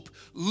hope,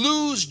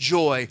 lose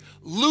joy,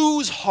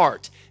 lose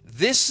heart.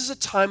 This is a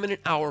time and an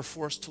hour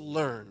for us to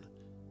learn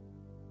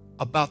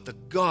about the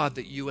God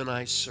that you and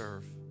I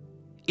serve.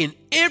 In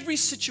every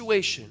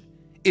situation,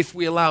 if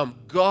we allow Him,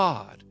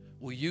 God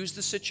will use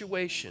the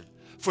situation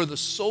for the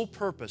sole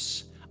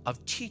purpose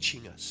of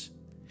teaching us.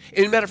 And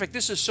as a matter of fact,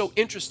 this is so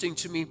interesting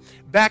to me.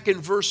 Back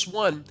in verse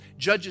 1,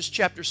 Judges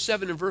chapter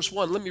 7 and verse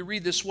 1, let me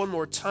read this one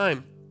more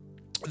time.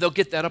 They'll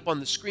get that up on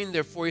the screen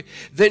there for you.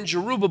 Then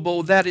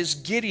Jerubbaal, that is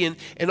Gideon,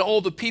 and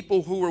all the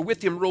people who were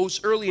with him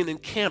rose early and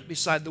encamped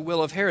beside the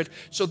well of Herod,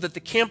 so that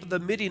the camp of the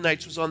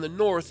Midianites was on the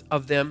north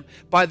of them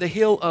by the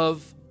hill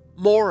of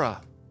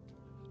Morah.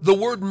 The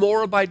word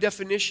Morah, by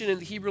definition in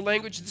the Hebrew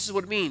language, this is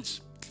what it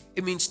means.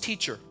 It means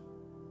teacher.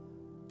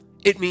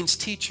 It means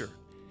teacher.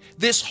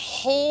 This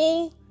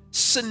whole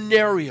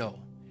scenario,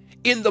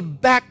 in the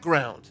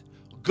background,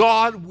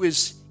 God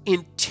was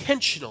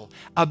intentional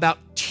about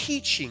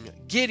teaching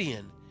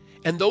Gideon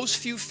and those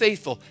few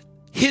faithful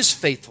His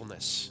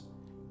faithfulness,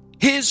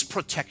 His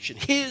protection,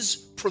 His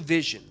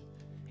provision.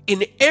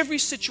 In every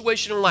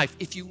situation in life,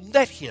 if you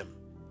let Him,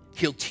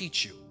 He'll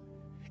teach you.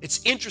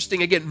 It's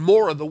interesting, again,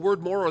 Morah, the word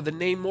Morah, or the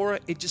name Morah,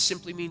 it just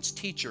simply means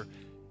teacher.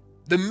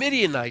 The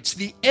Midianites,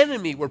 the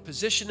enemy, were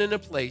positioned in a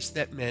place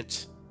that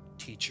meant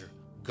teacher.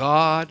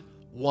 God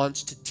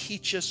wants to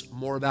teach us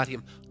more about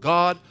Him.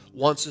 God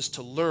wants us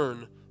to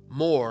learn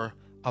more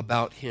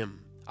about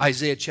Him.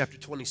 Isaiah chapter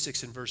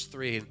 26 and verse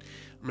 3, and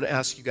I'm going to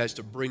ask you guys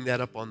to bring that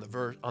up on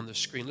the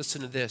screen.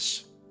 Listen to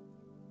this.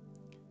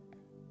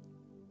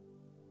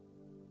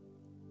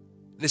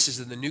 This is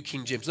in the New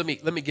King James. Let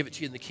me give it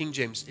to you in the King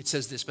James. It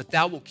says this, "But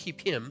thou wilt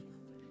keep him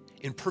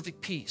in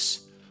perfect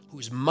peace,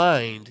 whose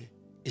mind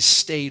is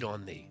stayed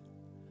on thee.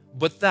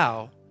 But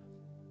thou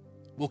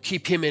wilt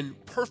keep him in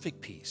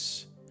perfect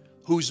peace,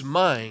 whose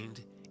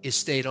mind is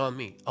stayed on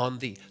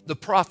thee." The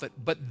prophet,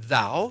 but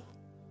thou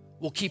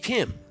will keep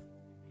him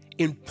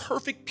in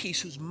perfect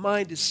peace, whose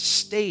mind is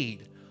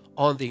stayed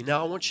on thee.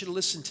 Now I want you to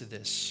listen to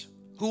this.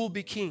 Who will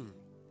be king?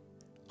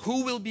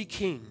 Who will be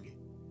king?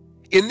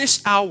 In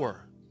this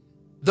hour,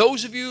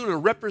 those of you that are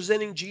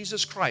representing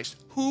Jesus Christ,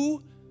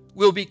 who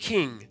will be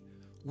king?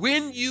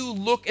 When you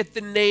look at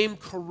the name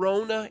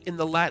Corona in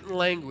the Latin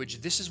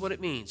language, this is what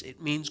it means.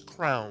 It means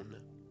crown.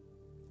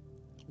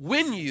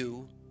 When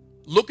you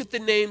look at the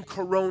name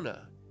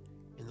Corona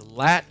in the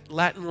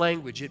Latin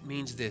language, it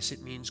means this.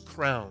 It means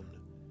crown.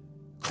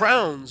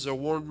 Crowns are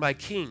worn by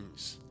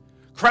kings.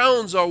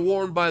 Crowns are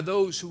worn by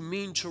those who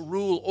mean to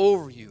rule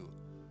over you.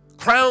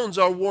 Crowns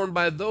are worn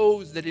by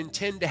those that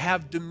intend to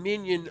have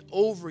dominion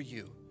over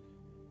you.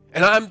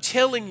 And I'm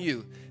telling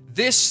you,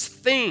 this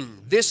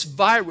thing, this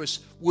virus,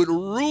 would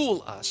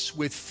rule us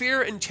with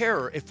fear and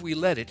terror if we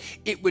let it.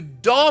 It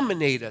would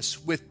dominate us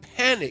with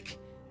panic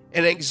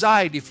and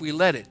anxiety if we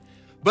let it.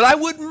 But I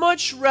would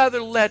much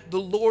rather let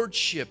the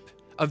lordship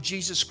of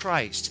Jesus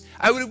Christ,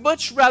 I would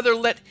much rather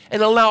let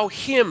and allow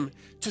Him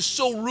to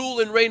so rule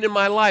and reign in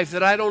my life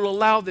that I don't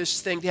allow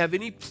this thing to have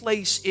any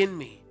place in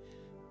me.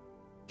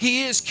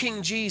 He is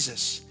King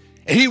Jesus,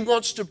 and He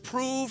wants to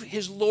prove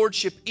His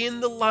lordship in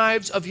the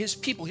lives of His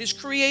people, His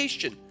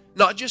creation,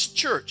 not just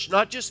church,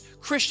 not just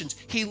Christians.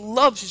 He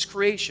loves His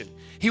creation.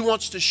 He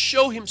wants to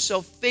show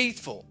Himself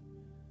faithful.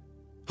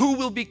 Who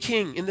will be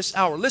king in this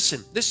hour?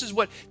 Listen, this is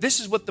what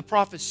the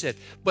prophet said.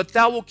 But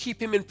thou wilt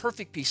keep him in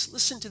perfect peace.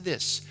 Listen to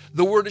this.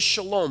 The word is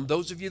shalom.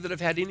 Those of you that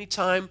have had any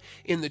time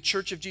in the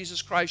Church of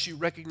Jesus Christ, you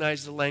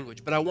recognize the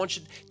language. But I want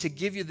you to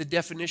give you the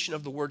definition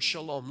of the word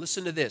shalom.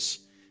 Listen to this.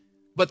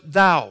 But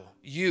thou,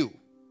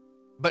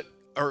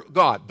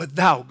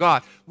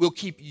 God, will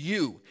keep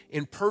you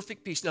in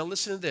perfect peace. Now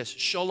listen to this.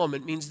 Shalom,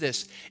 it means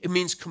this. It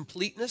means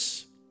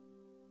completeness.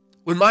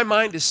 When my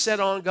mind is set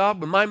on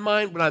God, when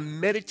I'm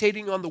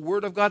meditating on the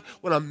Word of God,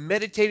 when I'm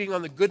meditating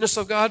on the goodness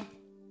of God,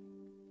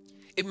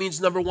 it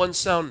means number one,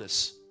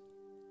 soundness.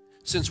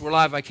 Since we're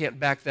live, I can't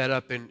back that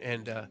up and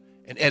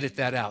edit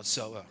that out,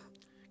 so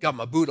got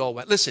my boot all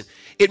wet. Listen,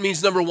 it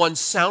means number one,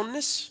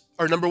 soundness,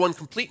 or number one,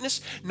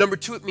 completeness. Number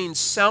two, it means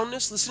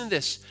soundness. Listen to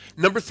this.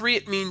 Number three,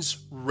 it means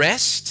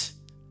rest.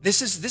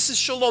 This is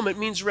shalom. It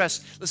means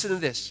rest. Listen to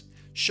this.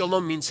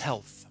 Shalom means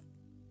health.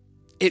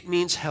 It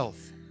means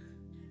health.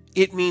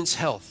 It means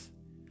health.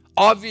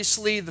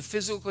 Obviously, the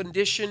physical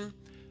condition,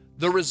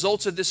 the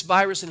results of this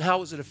virus and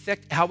how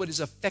it has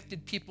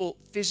affected people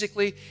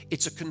physically,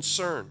 it's a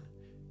concern.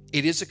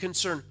 It is a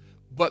concern.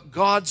 But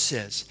God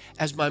says,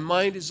 as my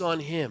mind is on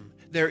Him,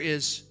 there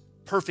is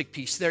perfect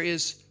peace. There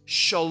is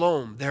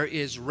shalom. There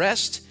is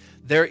rest.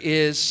 There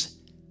is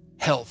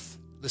health.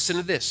 Listen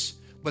to this.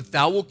 But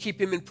thou wilt keep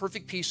him in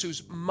perfect peace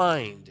whose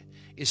mind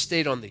is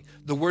stayed on thee.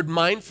 The word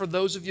mind, for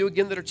those of you,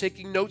 again, that are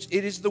taking notes,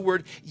 it is the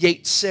word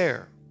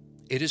yetzer.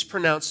 It is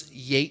pronounced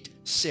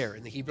yetzer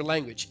in the Hebrew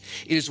language.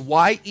 It is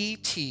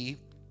yetser.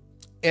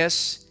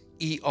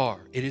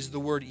 It is the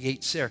word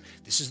yetzer.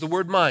 This is the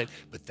word mind.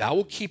 But thou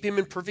wilt keep him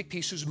in perfect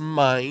peace whose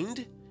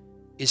mind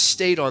is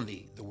stayed on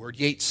thee. The word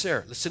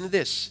yetzer. Listen to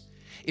this.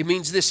 It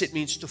means this. It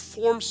means to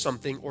form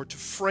something or to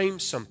frame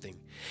something.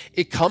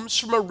 It comes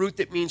from a root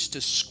that means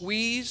to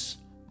squeeze,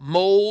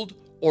 mold,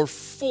 or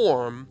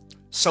form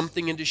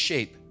something into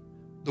shape.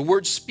 The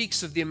word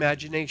speaks of the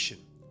imagination.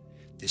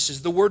 This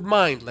is the word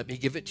mind. Let me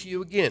give it to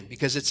you again,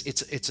 because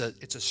it's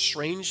a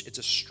strange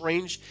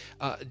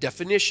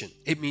definition.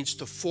 It means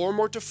to form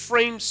or to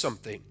frame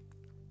something.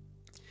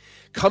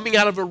 Coming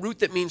out of a root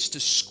that means to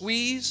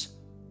squeeze,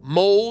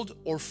 mold,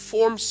 or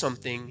form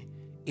something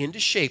into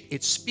shape.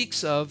 It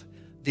speaks of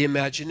the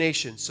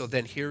imagination. So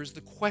then here's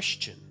the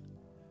question.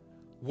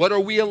 What are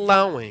we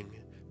allowing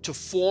to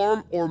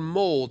form or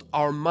mold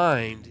our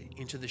mind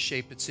into the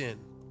shape it's in?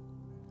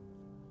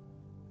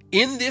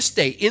 In this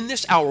day, in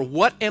this hour,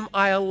 what am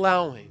I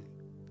allowing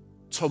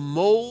to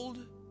mold,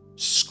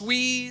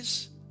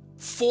 squeeze,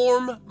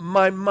 form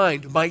my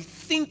mind, my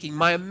thinking,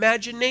 my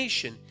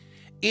imagination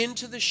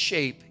into the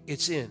shape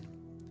it's in?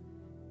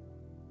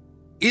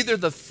 Either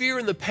the fear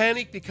and the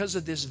panic because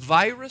of this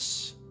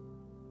virus,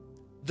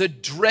 the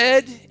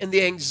dread and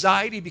the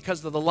anxiety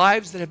because of the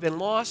lives that have been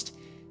lost.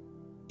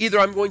 Either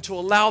I'm going to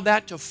allow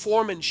that to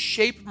form and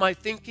shape my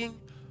thinking,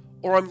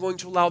 or I'm going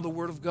to allow the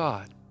Word of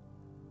God,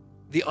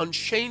 the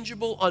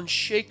unchangeable,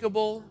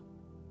 unshakable,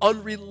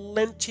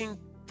 unrelenting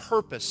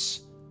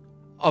purpose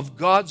of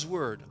God's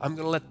Word. I'm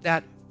going to let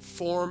that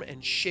form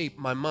and shape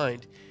my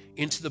mind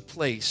into the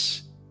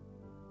place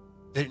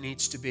that it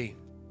needs to be.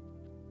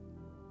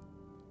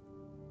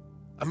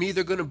 I'm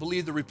either going to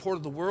believe the report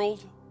of the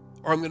world,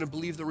 or I'm going to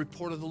believe the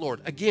report of the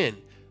Lord. Again,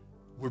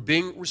 we're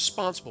being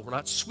responsible. We're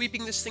not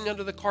sweeping this thing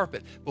under the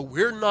carpet, but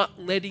we're not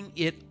letting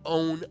it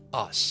own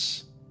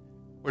us.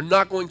 We're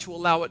not going to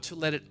allow it to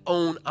let it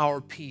own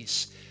our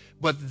peace.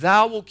 But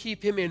thou wilt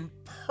keep him in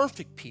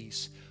perfect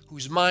peace,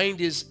 whose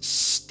mind is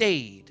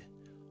stayed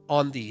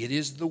on thee. It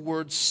is the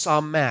word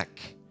samak,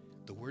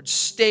 the word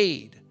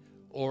stayed,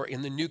 or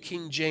in the New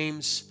King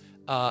James,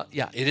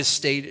 it is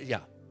stayed,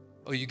 yeah.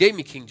 Oh, you gave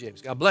me King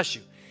James. God bless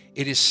you.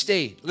 It is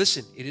stayed.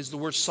 Listen, it is the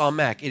word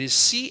samak. It is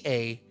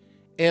C-A-M-A-K.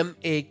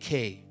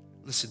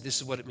 Listen, this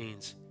is what it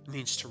means. It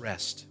means to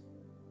rest.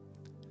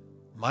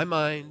 My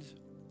mind,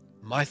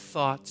 my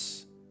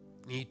thoughts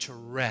need to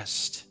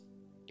rest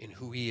in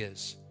who he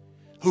is,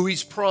 who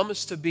he's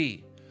promised to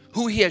be,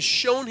 who he has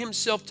shown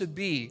himself to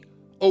be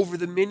over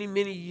the many,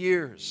 many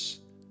years.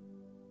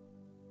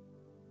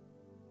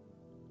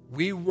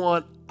 We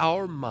want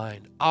our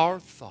mind, our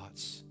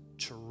thoughts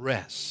to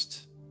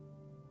rest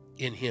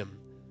in him.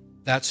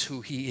 That's who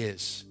he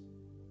is.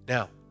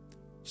 Now,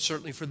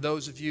 certainly for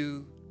those of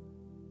you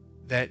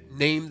that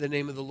name the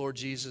name of the Lord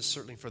Jesus,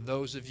 certainly for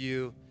those of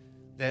you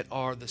that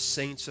are the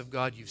saints of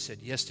God, you've said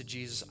yes to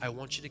Jesus. I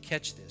want you to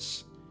catch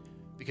this,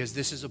 because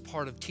this is a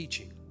part of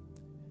teaching.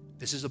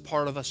 This is a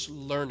part of us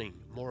learning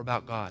more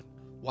about God.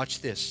 Watch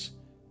this.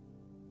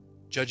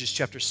 Judges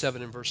chapter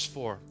 7 and verse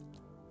 4.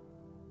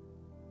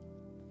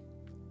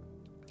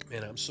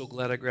 Man, I'm so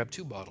glad I grabbed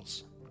 2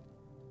 bottles.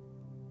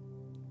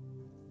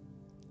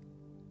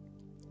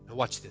 Now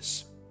watch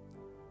this.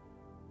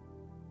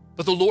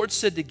 But the Lord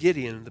said to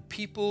Gideon, the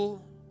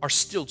people are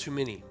still too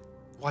many.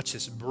 Watch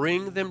this.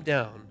 Bring them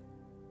down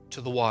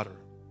to the water.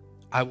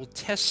 I will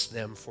test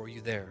them for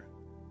you there.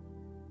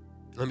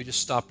 Let me just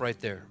stop right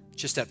there.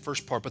 Just that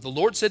first part. But the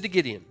Lord said to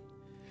Gideon,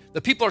 the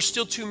people are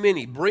still too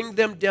many. Bring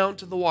them down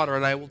to the water,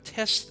 and I will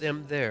test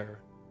them there,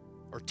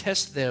 or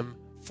test them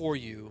for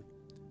you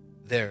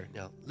there.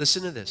 Now,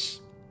 listen to this.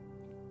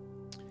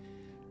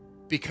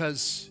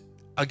 Because,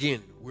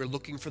 again, we're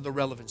looking for the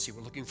relevancy.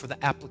 We're looking for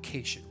the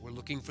application. We're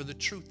looking for the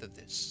truth of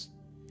this.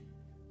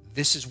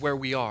 This is where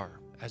we are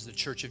as the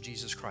Church of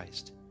Jesus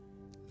Christ.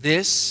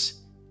 This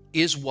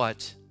is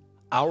what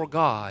our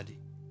God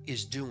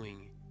is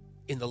doing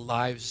in the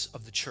lives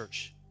of the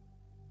church.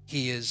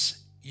 He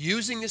is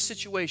using this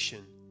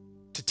situation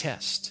to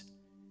test.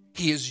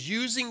 He is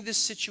using this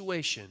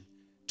situation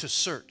to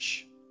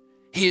search.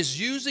 He is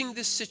using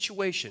this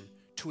situation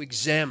to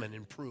examine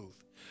and prove.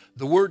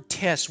 The word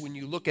test, when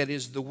you look at it,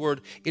 is the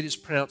word, it is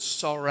pronounced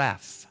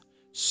saraf.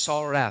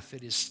 Saraf.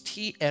 It is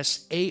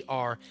T-S-A-R-A-P-H.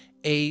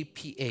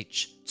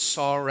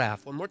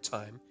 Saraf. One more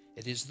time.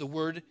 It is the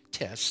word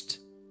test.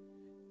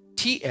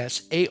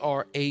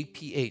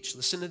 T-S-A-R-A-P-H.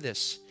 Listen to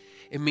this.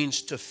 It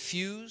means to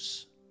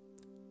fuse,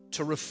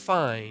 to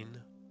refine,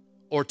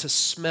 or to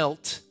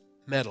smelt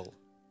metal.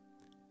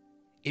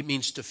 It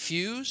means to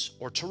fuse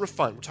or to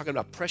refine. We're talking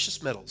about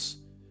precious metals.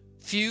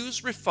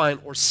 Fuse, refine,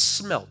 or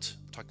smelt.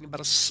 We're talking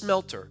about a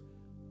smelter.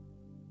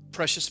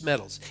 Precious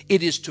metals.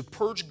 It is to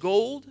purge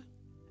gold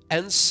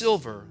and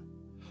silver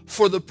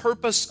for the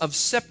purpose of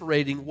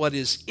separating what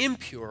is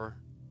impure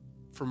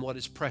from what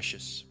is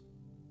precious.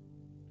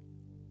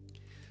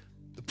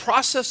 The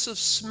process of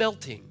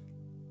smelting,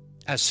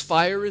 as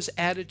fire is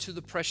added to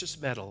the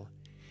precious metal,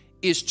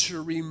 is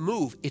to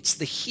remove, it's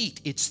the heat,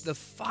 it's the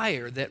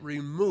fire that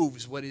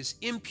removes what is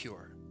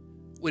impure,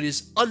 what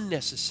is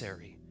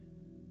unnecessary,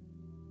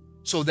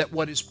 so that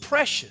what is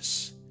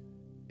precious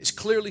is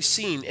clearly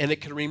seen and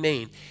it can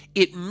remain.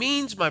 It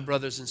means, my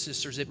brothers and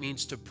sisters, it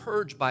means to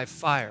purge by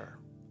fire.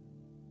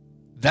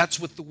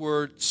 That's what the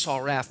word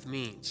saraf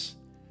means.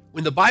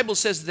 When the Bible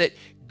says that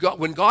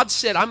when God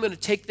said, I'm going to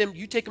take them,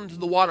 you take them to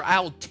the water, I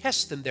will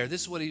test them there.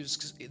 This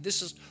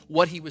is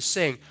what he was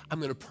saying. I'm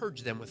going to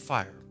purge them with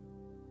fire.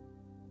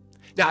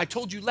 Now, I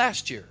told you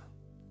last year,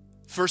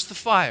 first the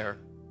fire,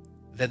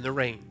 then the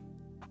rain.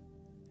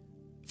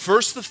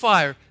 First the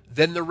fire,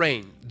 then the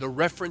rain. The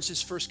reference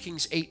is 1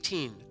 Kings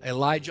 18,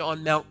 Elijah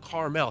on Mount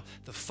Carmel,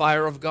 the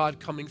fire of God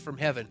coming from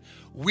heaven.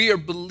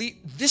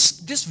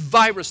 This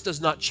virus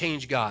does not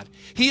change God.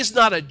 He is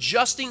not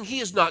adjusting. He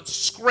is not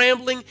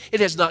scrambling. It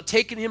has not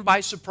taken him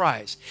by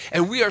surprise.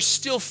 And we are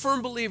still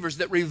firm believers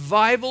that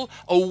revival,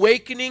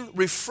 awakening,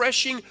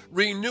 refreshing,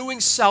 renewing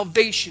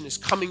salvation is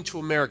coming to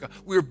America.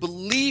 We're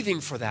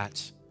believing for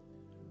that.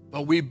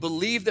 But we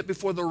believe that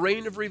before the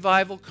reign of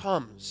revival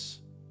comes,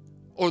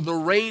 or the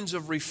rains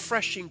of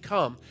refreshing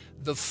come,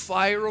 the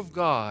fire of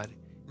God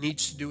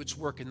needs to do its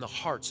work in the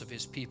hearts of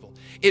his people.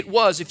 It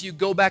was, if you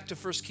go back to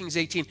 1 Kings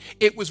 18,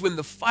 it was when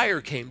the fire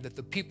came that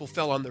the people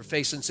fell on their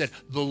face and said,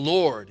 the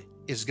Lord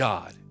is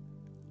God.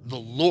 The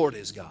Lord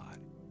is God.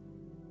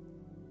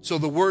 So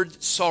the word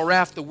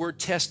saraf, the word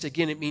test,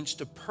 again, it means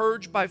to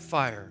purge by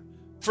fire.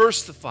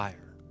 First the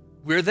fire.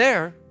 We're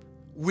there.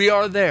 We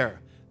are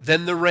there.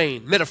 Then the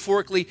rain.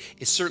 Metaphorically,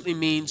 it certainly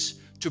means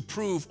to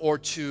prove or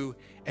to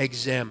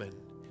examine.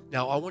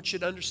 Now, I want you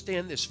to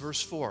understand this,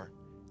 verse 4.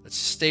 Let's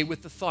stay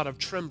with the thought of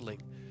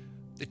trembling.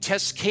 The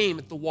test came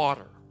at the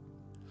water.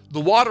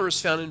 The water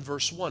is found in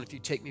verse 1. If you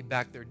take me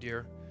back there,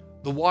 dear.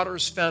 The water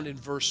is found in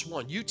verse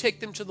 1. You take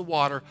them to the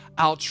water,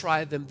 I'll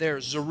try them there.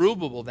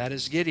 Zerubbabel, that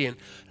is Gideon,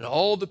 and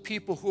all the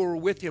people who were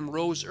with him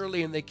rose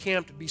early and they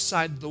camped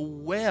beside the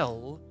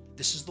well,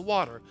 this is the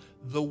water,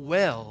 the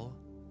well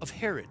of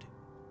Herod.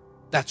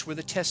 That's where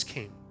the test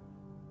came.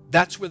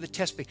 That's where the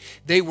test came.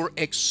 They were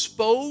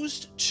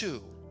exposed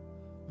to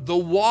the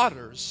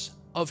waters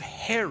of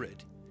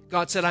Herod.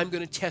 God said, I'm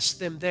going to test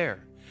them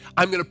there.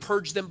 I'm going to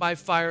purge them by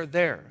fire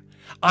there.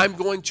 I'm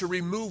going to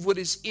remove what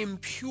is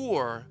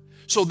impure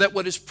so that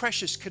what is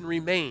precious can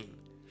remain.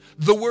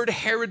 The word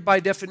Herod, by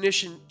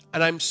definition,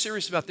 and I'm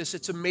serious about this,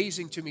 it's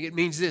amazing to me. It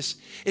means this.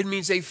 It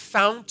means a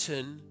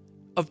fountain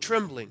of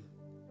trembling.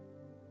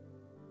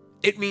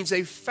 It means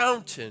a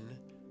fountain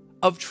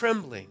of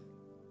trembling.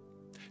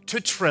 To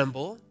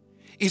tremble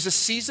is a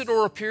season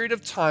or a period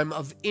of time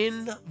of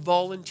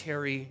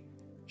involuntary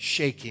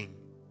shaking.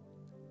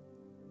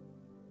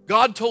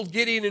 God told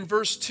Gideon in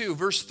verse 2,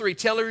 verse 3,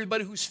 tell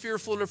everybody who's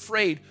fearful and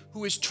afraid,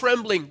 who is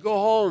trembling, go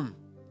home.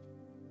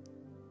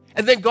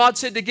 And then God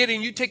said to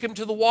Gideon, you take them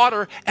to the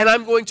water, and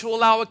I'm going to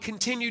allow a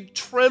continued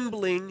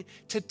trembling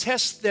to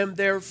test them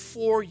there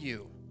for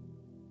you.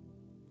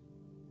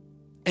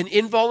 An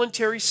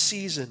involuntary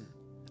season,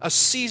 a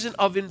season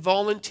of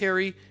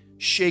involuntary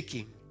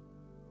shaking.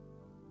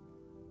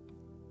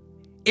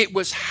 It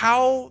was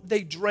how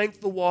they drank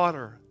the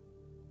water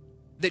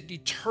that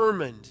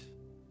determined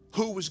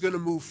who was going to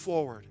move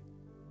forward.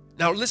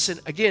 Now listen,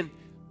 again,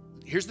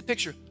 here's the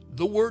picture.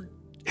 The word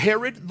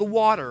Herod, the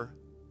water,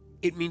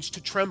 it means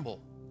to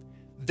tremble.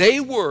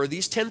 They were,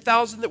 these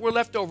 10,000 that were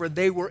left over,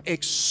 they were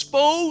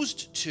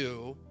exposed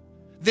to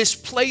this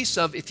place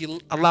of, if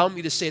you allow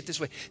me to say it this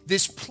way,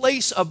 this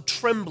place of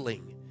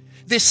trembling,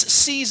 this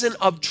season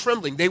of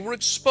trembling. They were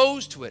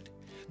exposed to it.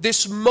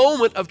 This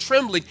moment of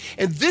trembling.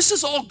 And this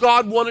is all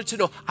God wanted to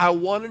know. I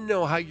want to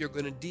know how you're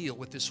going to deal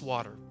with this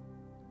water.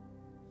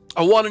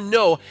 I want to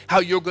know how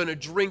you're going to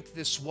drink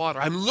this water.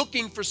 I'm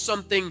looking for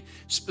something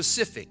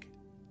specific.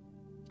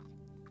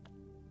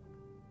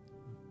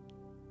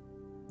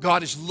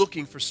 God is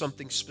looking for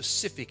something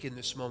specific in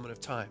this moment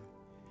of time.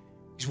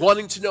 He's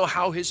wanting to know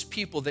how his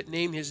people that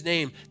name his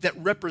name, that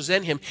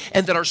represent him,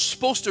 and that are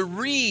supposed to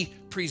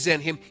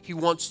represent him, he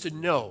wants to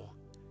know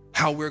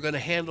how we're going to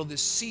handle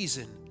this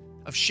season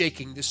of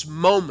shaking, this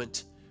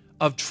moment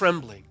of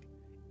trembling.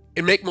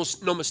 And make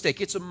no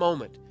mistake, it's a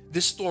moment.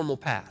 This storm will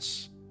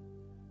pass.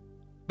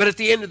 But at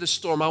the end of the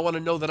storm, I want to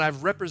know that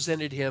I've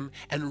represented him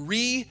and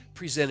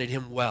represented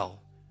him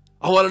well.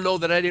 I want to know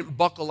that I didn't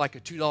buckle like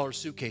a $2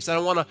 suitcase. I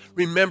want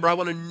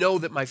to know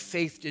that my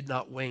faith did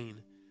not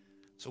wane.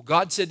 So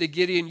God said to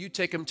Gideon, you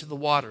take them to the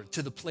water,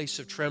 to the place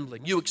of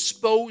trembling. You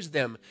expose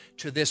them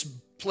to this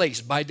place.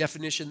 By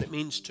definition, that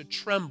means to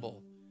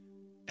tremble.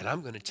 And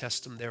I'm going to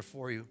test them there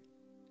for you.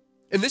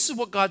 And this is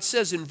what God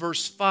says in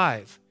verse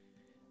 5.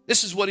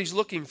 This is what he's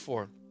looking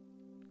for.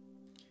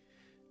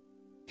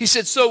 He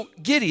said, so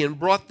Gideon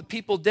brought the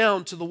people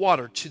down to the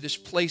water, to this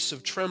place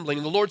of trembling.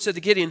 And the Lord said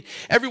to Gideon,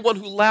 everyone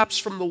who laps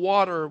from the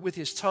water with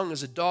his tongue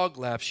as a dog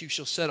laps, you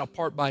shall set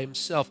apart by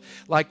himself.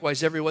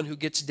 Likewise, everyone who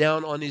gets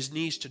down on his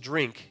knees to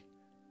drink.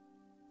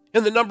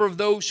 And the number of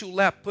those who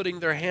lapped, putting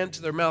their hand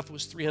to their mouth,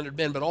 was 300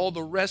 men. But all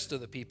the rest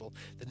of the people,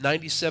 the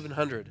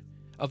 9,700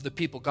 of the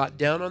people, got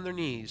down on their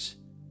knees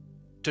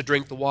to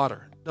drink the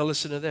water. Now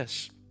listen to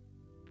this.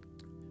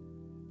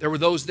 There were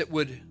those that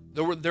were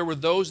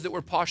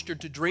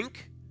postured to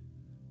drink.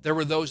 There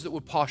were those that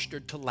were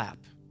postured to lap.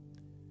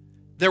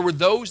 There were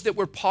those that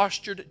were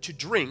postured to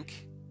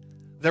drink.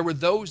 There were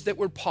those that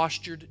were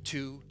postured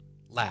to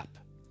lap.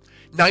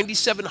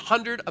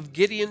 9,700 of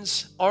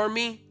Gideon's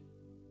army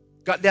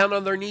got down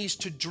on their knees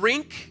to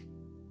drink,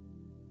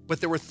 but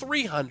there were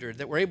 300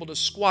 that were able to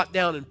squat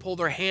down and pull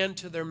their hand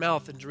to their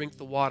mouth and drink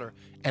the water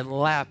and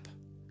lap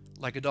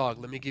like a dog.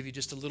 Let me give you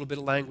just a little bit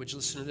of language.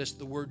 Listen to this,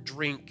 the word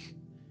drink.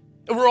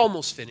 And we're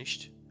almost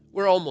finished.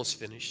 We're almost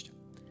finished.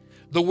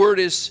 The word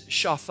is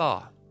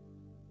shatha.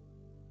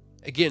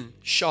 Again,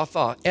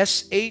 shatha.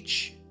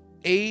 S-H-A-T-H-A-H.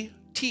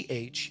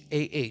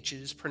 It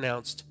is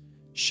pronounced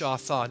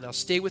shatha. Now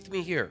stay with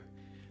me here.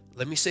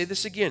 Let me say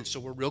this again so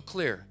we're real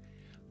clear.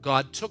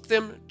 God took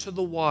them to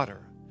the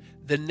water.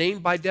 The name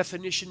by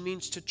definition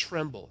means to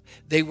tremble.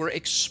 They were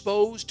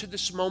exposed to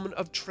this moment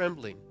of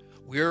trembling.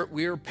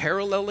 We're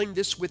paralleling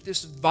this with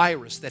this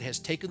virus that has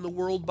taken the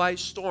world by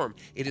storm.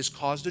 It has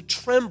caused a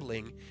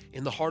trembling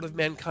in the heart of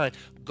mankind.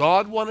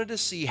 God wanted to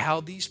see how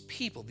these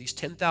people, these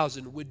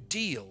 10,000, would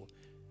deal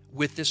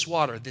with this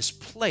water, this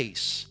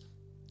place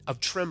of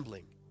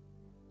trembling.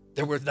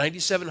 There were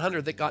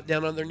 9,700 that got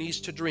down on their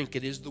knees to drink.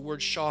 It is the word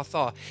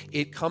shatha.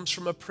 It comes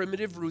from a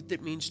primitive root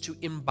that means to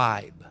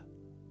imbibe.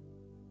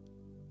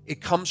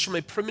 It comes from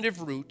a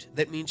primitive root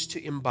that means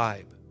to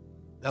imbibe.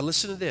 Now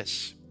listen to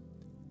this.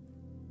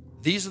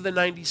 These are the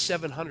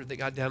 9,700 that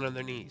got down on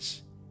their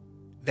knees.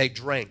 They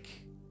drank.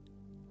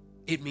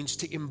 It means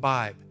to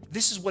imbibe.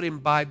 This is what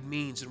imbibe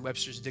means in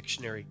Webster's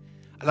dictionary.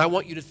 And I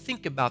want you to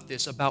think about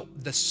this, about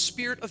the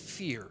spirit of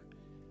fear,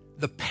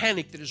 the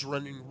panic that is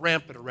running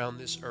rampant around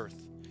this earth,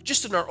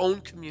 just in our own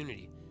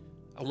community.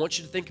 I want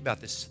you to think about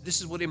this.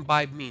 This is what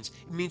imbibe means.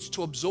 It means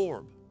to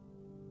absorb.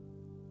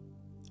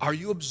 Are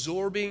you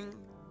absorbing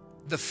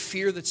the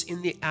fear that's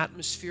in the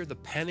atmosphere, the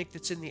panic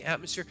that's in the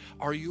atmosphere?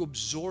 Are you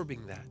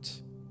absorbing that?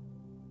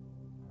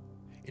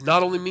 It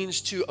not only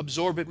means to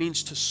absorb, it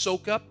means to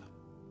soak up.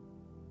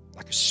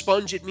 Like a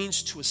sponge, it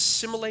means to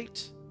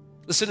assimilate.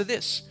 Listen to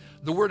this.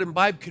 The word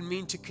imbibe can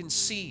mean to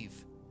conceive.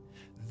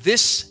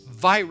 This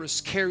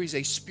virus carries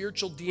a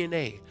spiritual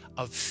DNA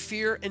of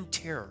fear and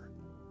terror.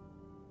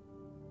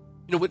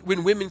 You know,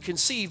 when women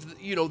conceive,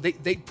 you know,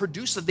 they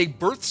produce, they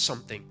birth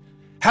something.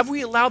 Have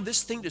we allowed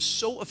this thing to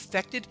so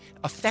affect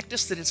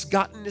us that it's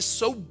gotten us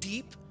so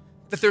deep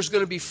that there's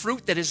going to be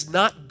fruit that is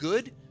not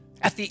good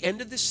at the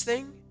end of this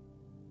thing?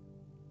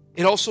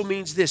 It also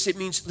means this. It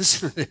means,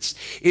 listen to this.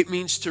 It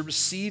means to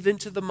receive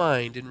into the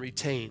mind and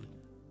retain.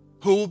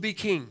 Who will be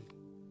king?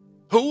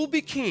 Who will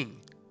be king?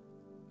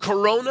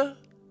 Corona?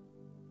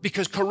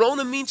 Because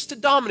corona means to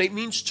dominate,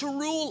 means to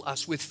rule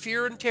us with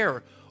fear and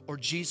terror. Or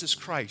Jesus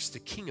Christ, the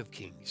King of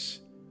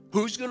Kings.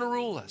 Who's going to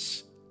rule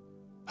us?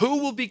 Who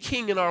will be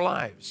king in our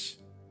lives?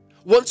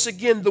 Once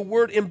again, the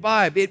word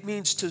imbibe, it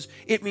means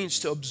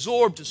to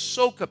absorb, to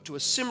soak up, to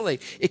assimilate.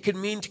 It can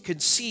mean to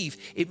conceive.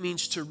 It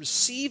means to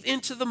receive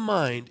into the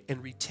mind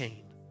and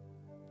retain.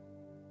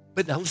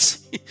 But now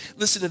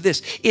listen to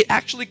this. It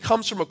actually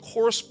comes from a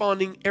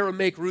corresponding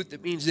Aramaic root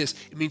that means this.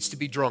 It means to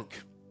be drunk.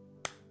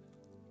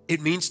 It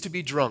means to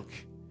be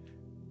drunk.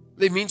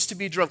 It means to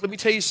be drunk. Let me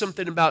tell you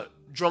something about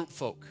drunk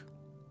folk.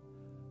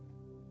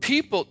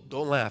 People,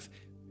 don't laugh.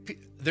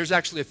 There's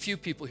actually a few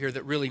people here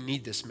that really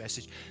need this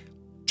message.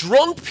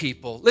 Drunk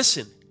people,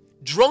 listen,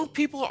 drunk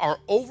people are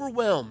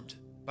overwhelmed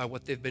by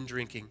what they've been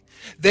drinking.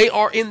 They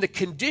are in the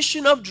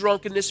condition of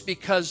drunkenness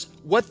because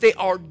what they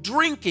are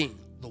drinking,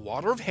 the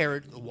water of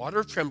Herod, the water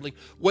of trembling,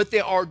 what they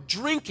are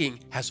drinking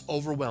has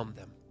overwhelmed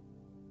them.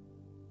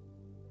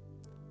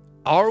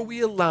 Are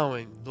we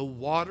allowing the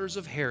waters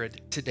of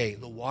Herod today,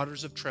 the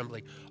waters of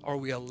trembling, are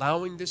we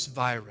allowing this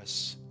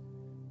virus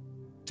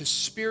to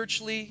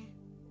spiritually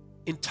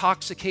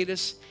intoxicate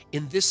us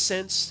in this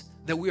sense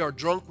that we are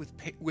drunk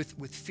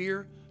with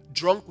fear,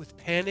 drunk with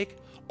panic,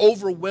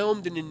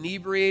 overwhelmed and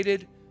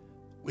inebriated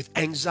with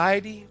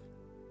anxiety?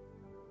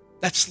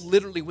 That's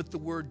literally what the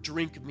word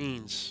drink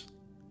means.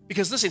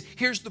 Because listen,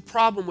 here's the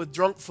problem with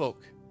drunk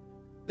folk.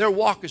 Their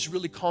walk is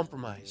really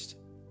compromised.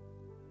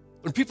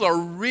 When people are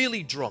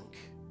really drunk,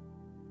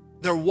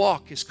 their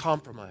walk is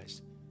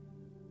compromised.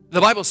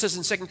 The Bible says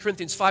in 2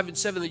 Corinthians 5 and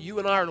 7 that you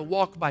and I are to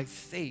walk by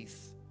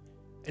faith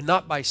and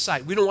not by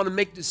sight. We don't want to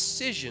make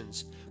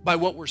decisions by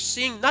what we're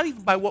seeing, not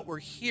even by what we're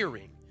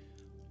hearing.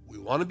 We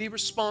want to be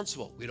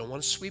responsible. We don't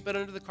want to sweep it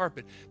under the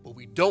carpet, but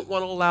we don't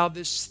want to allow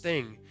this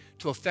thing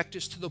to affect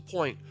us to the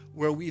point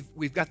where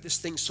we've got this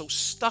thing so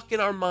stuck in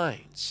our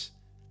minds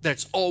that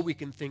it's all we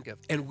can think of,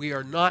 and we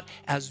are not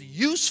as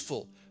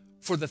useful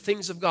for the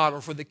things of God or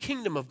for the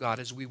kingdom of God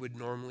as we would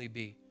normally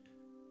be.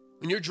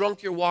 When you're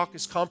drunk, your walk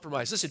is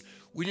compromised. Listen,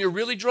 when you're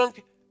really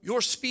drunk,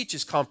 your speech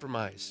is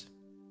compromised.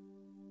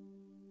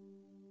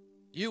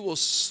 You will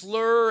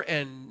slur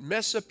and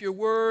mess up your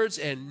words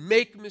and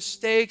make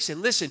mistakes.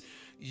 And listen,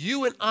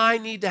 you and I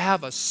need to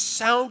have a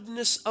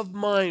soundness of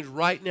mind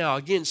right now.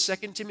 Again,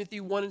 2 Timothy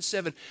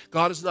 1:7,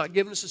 God has not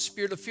given us a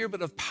spirit of fear,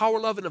 but of power,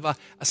 love, and of a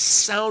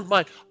sound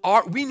mind.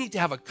 We need to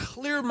have a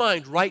clear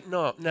mind right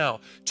now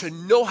to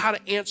know how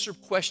to answer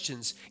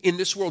questions in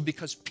this world,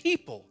 because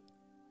people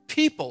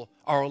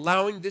are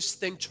allowing this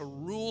thing to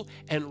rule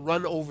and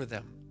run over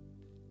them.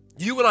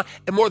 You and I,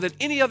 and more than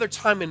any other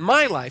time in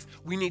my life,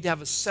 we need to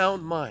have a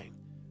sound mind.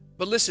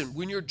 But listen,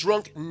 when you're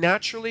drunk,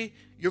 naturally,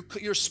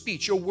 your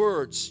speech, your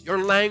words,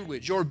 your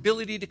language, your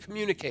ability to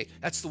communicate,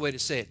 that's the way to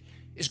say it,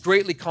 is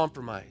greatly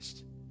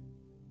compromised.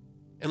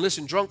 And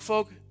listen, drunk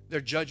folk,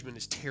 their judgment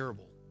is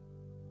terrible.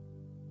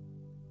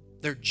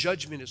 Their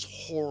judgment is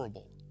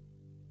horrible.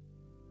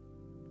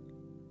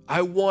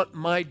 I want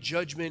my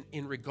judgment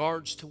in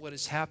regards to what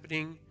is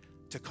happening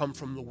to come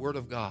from the Word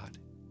of God,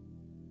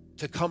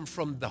 to come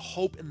from the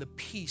hope and the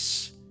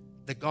peace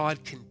that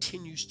God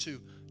continues to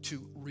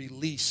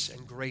release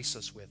and grace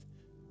us with.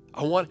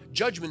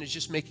 Judgment is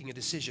just making a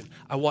decision.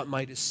 I want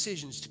my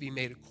decisions to be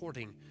made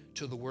according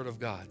to the Word of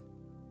God.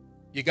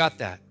 You got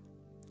that?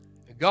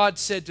 God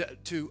said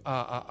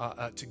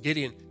to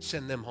Gideon,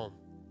 send them home.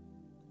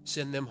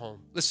 Send them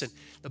home. Listen,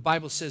 the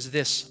Bible says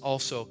this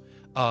also,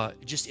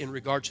 just in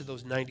regard to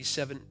those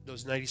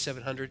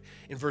 9,700.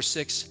 In verse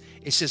 6,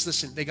 it says,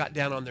 listen, they got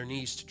down on their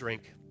knees to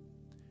drink.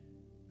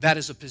 That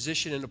is a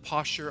position and a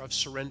posture of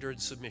surrender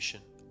and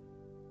submission.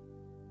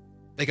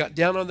 They got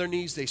down on their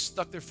knees. They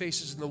stuck their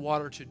faces in the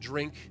water to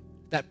drink,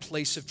 that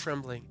place of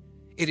trembling.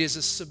 It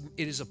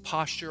is a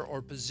posture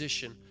or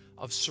position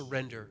of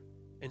surrender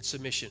and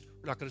submission.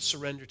 We're not going to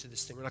surrender to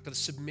this thing. We're not going to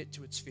submit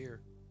to its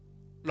fear.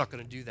 We're not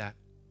going to do that.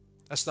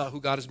 That's not who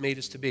God has made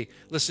us to be.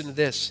 Listen to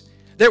this.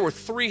 There were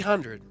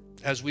 300,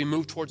 as we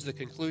move towards the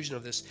conclusion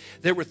of this,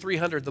 there were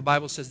 300, the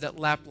Bible says, that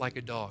lapped like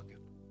a dog.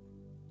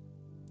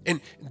 And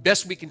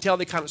best we can tell,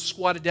 they kind of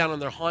squatted down on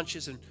their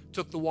haunches and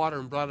took the water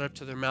and brought it up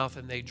to their mouth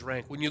and they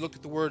drank. When you look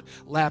at the word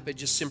lap, it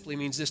just simply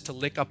means this, to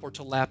lick up or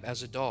to lap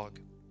as a dog.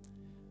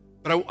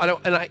 But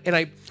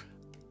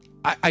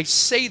I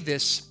say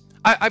this,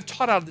 I've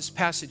taught out of this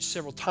passage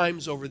several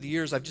times over the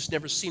years. I've just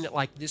never seen it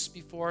like this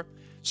before.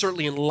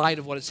 Certainly in light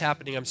of what is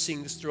happening, I'm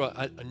seeing this through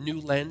a new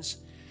lens.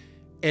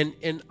 And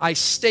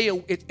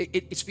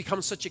it's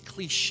become such a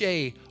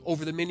cliche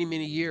over the many,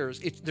 many years.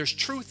 There's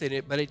truth in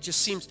it, but it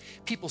just seems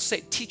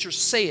teachers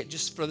say it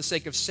just for the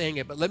sake of saying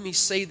it. But let me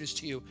say this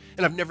to you,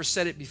 and I've never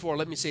said it before.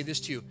 Let me say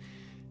this to you.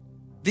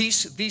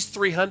 These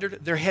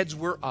 300, their heads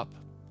were up.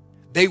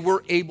 They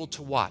were able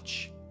to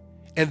watch.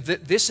 And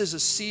this is a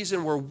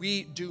season where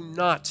we do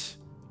not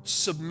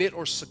submit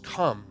or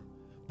succumb,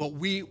 but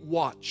we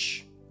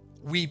watch.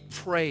 We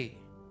pray.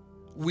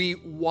 We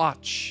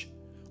watch.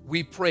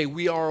 We pray.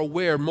 We are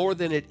aware more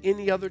than at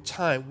any other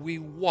time. We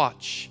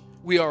watch.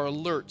 We are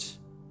alert.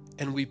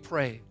 And we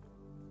pray.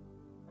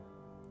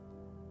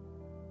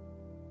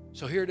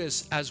 So here it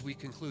is as we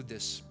conclude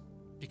this,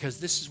 because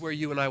this is where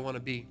you and I want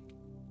to be.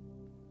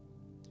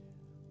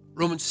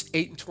 Romans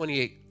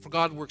 8:28. For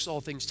God works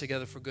all things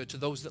together for good to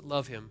those that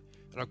love Him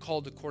and are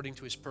called according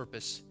to His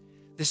purpose.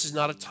 This is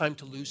not a time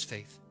to lose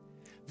faith.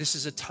 This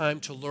is a time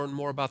to learn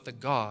more about the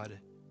God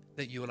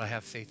that you and I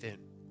have faith in.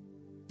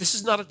 This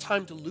is not a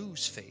time to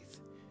lose faith.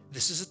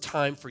 This is a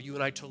time for you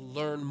and I to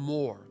learn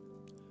more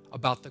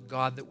about the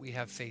God that we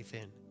have faith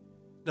in.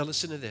 Now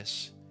listen to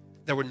this.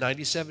 There were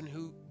 97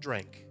 who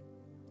drank,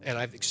 and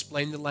I've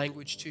explained the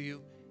language to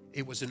you.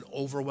 It was an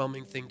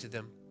overwhelming thing to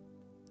them.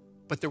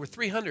 But there were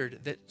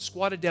 300 that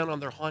squatted down on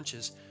their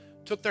haunches,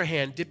 took their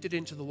hand, dipped it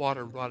into the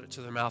water, and brought it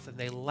to their mouth, and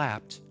they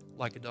lapped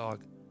like a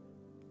dog.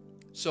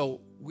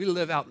 So we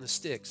live out in the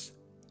sticks.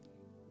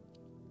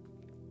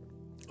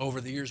 Over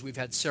the years, we've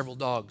had several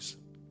dogs.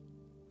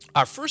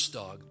 Our first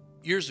dog,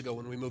 years ago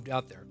when we moved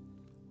out there,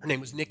 her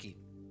name was Nikki.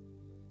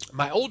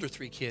 My older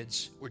 3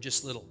 kids were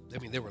just little. I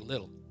mean, they were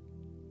little.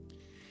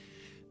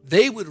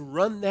 They would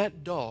run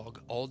that dog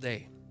all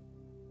day.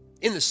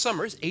 In the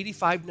summer, it's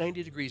 85,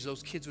 90 degrees.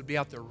 Those kids would be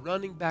out there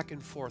running back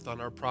and forth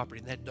on our property,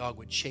 and that dog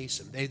would chase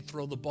them. They'd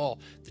throw the ball.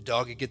 The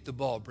dog would get the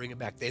ball, bring it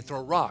back. They'd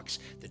throw rocks.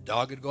 The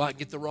dog would go out and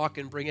get the rock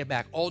and bring it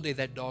back. All day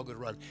that dog would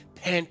run,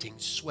 panting,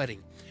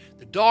 sweating.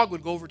 The dog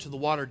would go over to the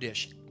water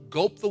dish,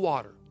 gulp the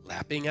water,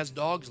 lapping as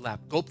dogs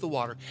lap, gulp the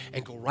water,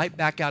 and go right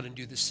back out and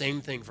do the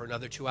same thing for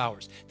another 2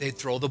 hours. They'd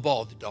throw the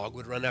ball. The dog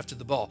would run after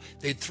the ball.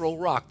 They'd throw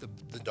rock.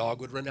 The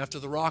dog would run after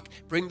the rock,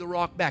 bring the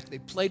rock back. They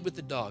played with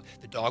the dog.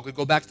 The dog would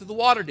go back to the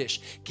water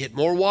dish, get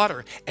more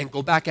water, and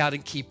go back out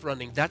and keep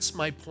running. That's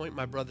my point,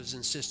 my brothers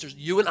and sisters.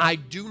 You and I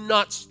do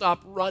not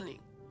stop running.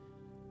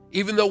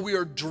 Even though we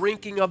are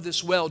drinking of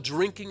this well,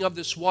 drinking of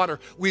this water,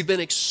 we've been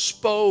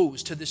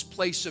exposed to this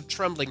place of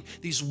trembling,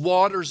 these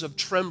waters of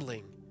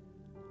trembling.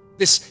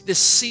 this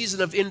season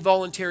of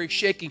involuntary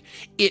shaking,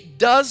 it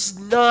does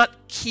not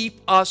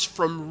keep us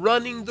from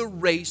running the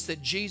race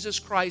that Jesus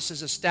Christ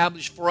has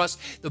established for us.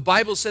 The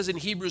Bible says in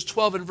Hebrews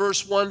 12 and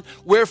verse 1,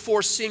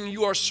 "Wherefore, seeing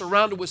you are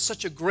surrounded with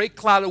such a great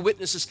cloud of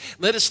witnesses,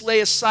 let us lay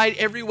aside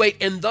every weight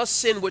and thus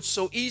sin which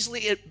so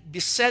easily it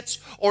besets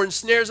or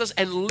ensnares us,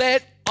 and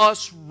let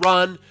us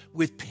run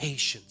with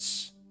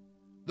patience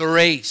the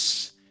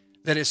race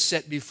that is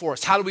set before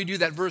us." How do we do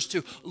that? Verse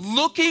 2,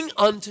 "Looking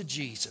unto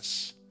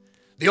Jesus,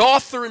 the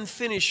author and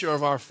finisher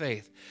of our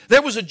faith.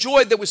 There was a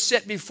joy that was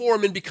set before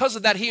him, and because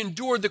of that, he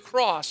endured the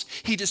cross.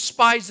 He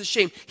despised the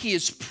shame. He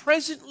is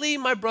presently,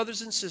 my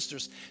brothers and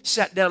sisters,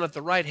 sat down at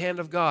the right hand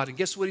of God." And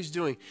guess what he's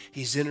doing?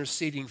 He's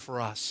interceding for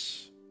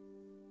us.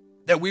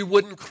 That we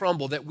wouldn't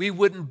crumble, that we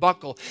wouldn't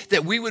buckle,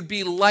 that we would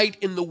be light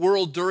in the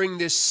world during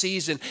this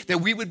season,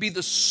 that we would be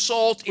the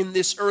salt in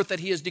this earth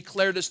that he has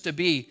declared us to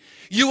be.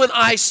 You and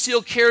I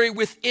still carry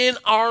within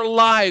our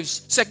lives,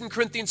 2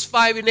 Corinthians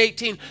 5 and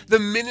 18, the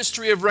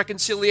ministry of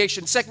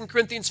reconciliation. 2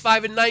 Corinthians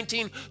 5 and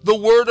 19, the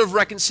word of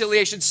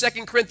reconciliation.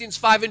 2 Corinthians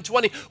 5 and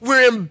 20,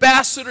 we're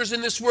ambassadors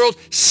in this world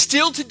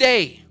still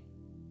today.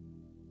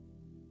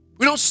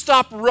 We don't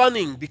stop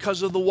running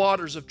because of the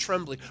waters of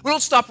trembling. We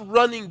don't stop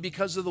running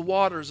because of the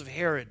waters of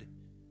Herod.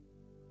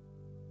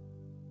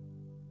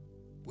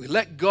 We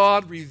let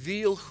God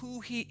reveal who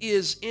he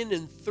is in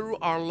and through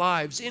our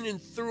lives, in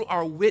and through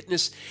our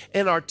witness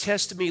and our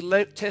testimony.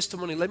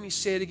 Let me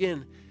say it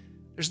again.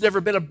 There's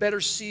never been a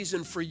better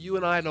season for you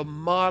and I to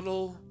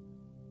model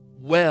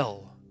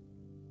well.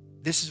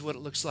 This is what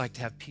it looks like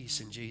to have peace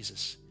in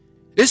Jesus.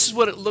 This is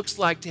what it looks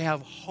like to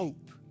have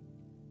hope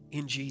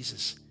in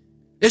Jesus.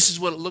 This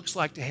is what it looks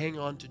like to hang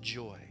on to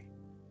joy.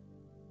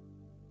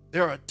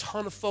 There are a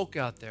ton of folk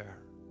out there.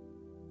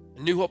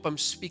 In New Hope, I'm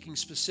speaking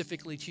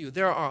specifically to you.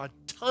 There are a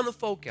ton of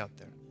folk out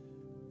there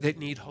that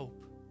need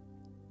hope.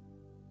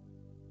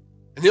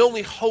 And the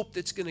only hope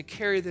that's going to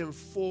carry them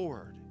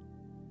forward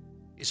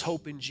is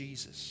hope in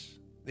Jesus.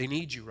 They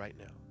need you right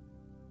now.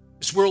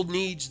 This world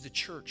needs the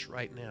church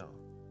right now.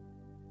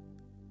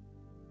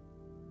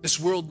 This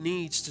world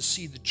needs to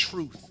see the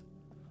truth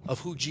of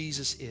who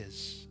Jesus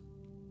is.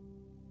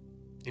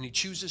 And he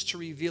chooses to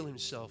reveal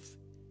himself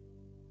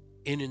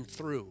in and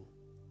through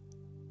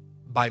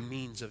by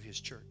means of his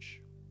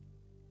church.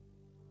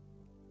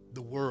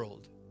 The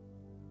world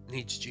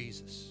needs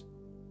Jesus.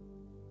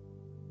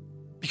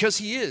 Because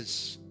he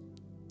is.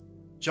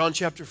 John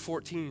chapter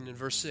 14 and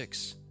verse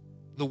 6,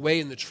 "The way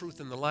and the truth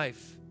and the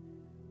life.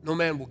 No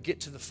man will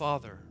get to the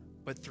Father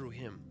but through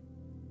him."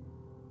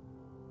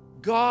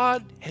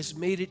 God has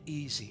made it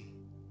easy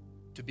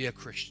to be a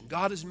Christian.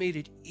 God has made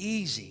it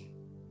easy.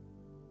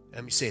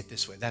 Let me say it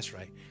this way. That's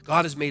right.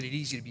 God has made it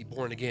easy to be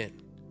born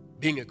again.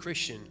 Being a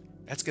Christian,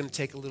 that's going to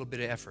take a little bit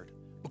of effort.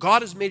 But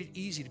God has made it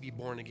easy to be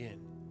born again.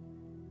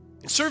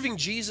 And serving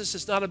Jesus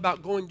is not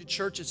about going to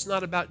church. It's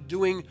not about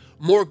doing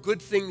more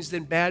good things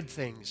than bad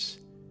things.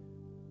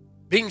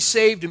 Being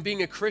saved and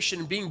being a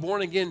Christian and being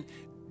born again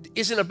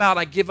isn't about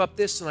I give up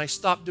this and I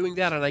stop doing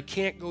that and I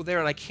can't go there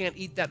and I can't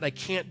eat that and I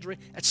can't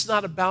drink. It's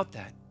not about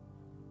that.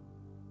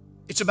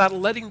 It's about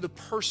letting the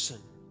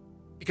person,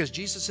 because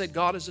Jesus said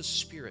God is a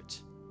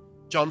spirit.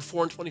 John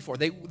 4 and 24.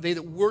 They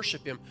that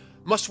worship him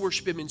must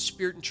worship him in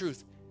spirit and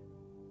truth.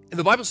 And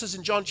the Bible says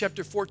in John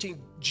chapter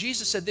 14,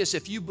 Jesus said this,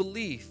 if you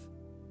believe,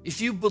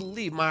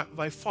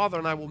 my Father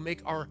and I will make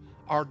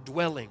our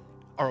dwelling,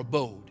 our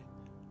abode,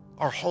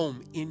 our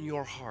home in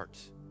your heart.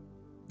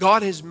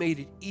 God has made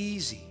it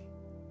easy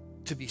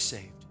to be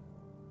saved.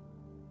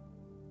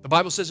 The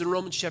Bible says in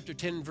Romans chapter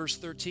 10 verse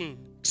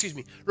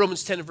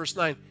Romans 10 and verse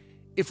 9,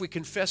 if we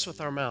confess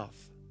with our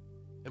mouth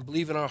and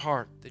believe in our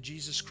heart that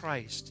Jesus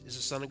Christ is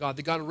the Son of God,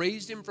 that God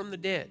raised him from the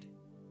dead,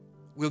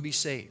 we'll be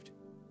saved.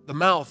 The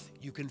mouth,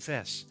 you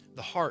confess.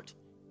 The heart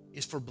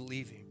is for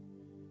believing.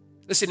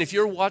 Listen, if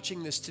you're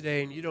watching this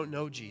today and you don't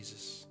know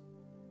Jesus,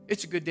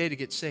 it's a good day to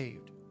get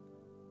saved.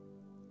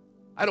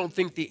 I don't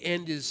think the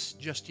end is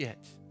just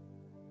yet.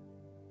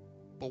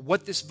 But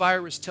what this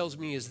virus tells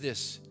me is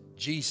this: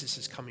 Jesus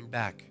is coming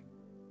back,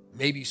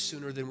 maybe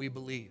sooner than we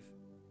believe.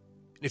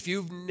 And if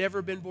you've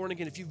never been born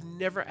again, if you've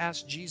never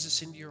asked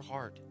Jesus into your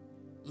heart,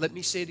 let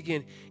me say it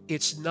again.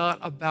 It's not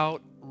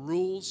about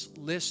rules,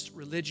 lists,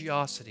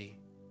 religiosity.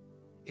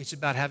 It's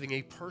about having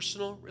a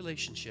personal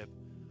relationship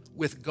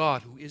with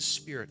God, who is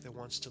spirit, that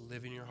wants to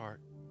live in your heart.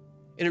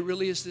 And it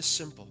really is this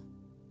simple.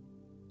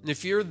 And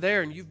if you're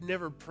there and you've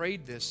never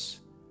prayed this,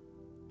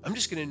 I'm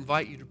just going to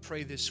invite you to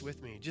pray this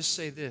with me. Just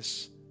say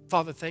this: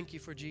 Father, thank you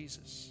for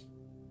Jesus.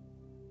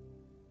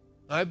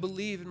 I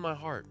believe in my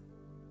heart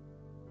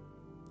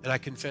and I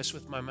confess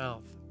with my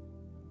mouth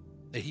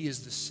that he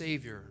is the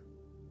Savior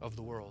of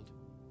the world.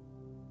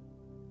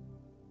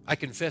 I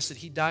confess that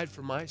he died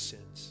for my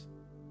sins,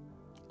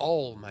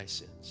 all my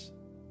sins.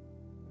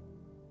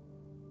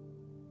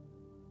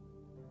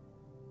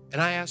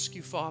 And I ask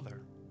you,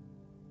 Father,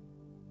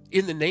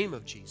 in the name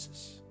of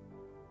Jesus,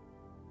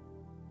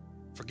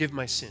 forgive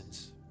my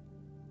sins.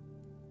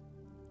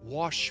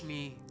 Wash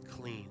me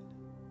clean.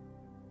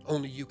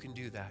 Only you can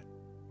do that.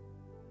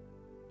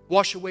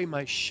 Wash away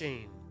my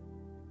shame,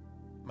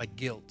 my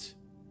guilt.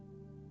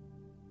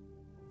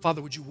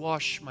 Father, would you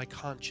wash my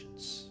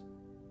conscience?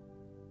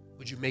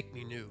 Would you make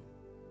me new?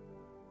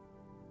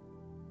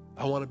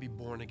 I want to be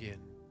born again.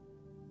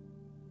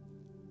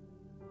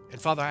 And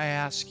Father, I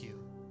ask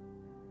you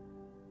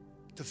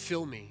to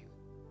fill me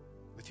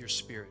with your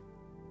Spirit,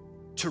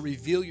 to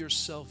reveal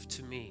yourself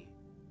to me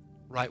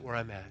right where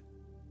I'm at.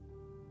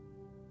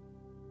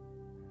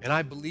 And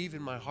I believe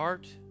in my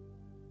heart,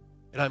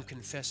 and I'm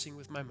confessing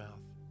with my mouth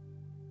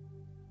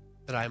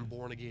that I am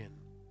born again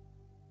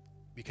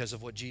because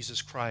of what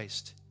Jesus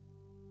Christ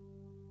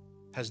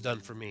has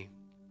done for me.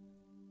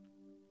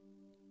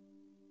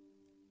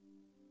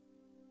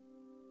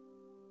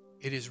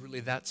 It is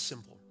really that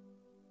simple.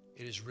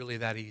 It is really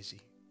that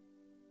easy.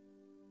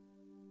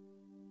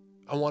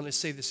 I want to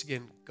say this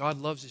again.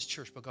 God loves his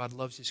church, but God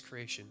loves his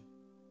creation.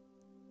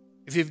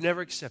 If you've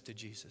never accepted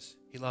Jesus,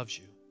 he loves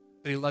you,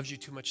 but he loves you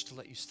too much to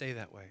let you stay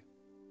that way.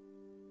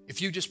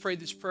 If you just prayed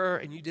this prayer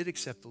and you did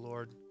accept the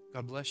Lord,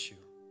 God bless you.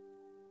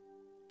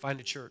 Find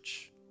a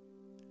church.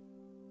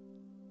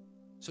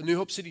 So New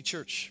Hope City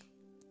Church,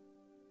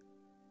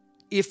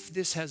 if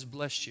this has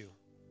blessed you,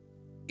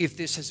 if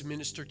this has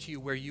ministered to you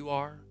where you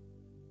are,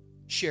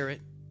 share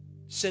it.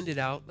 Send it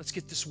out. Let's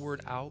get this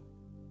word out.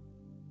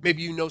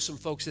 Maybe you know some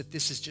folks that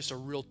this is just a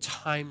real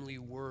timely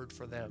word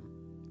for them.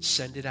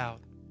 Send it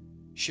out.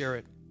 Share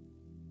it.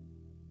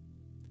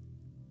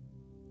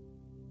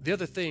 The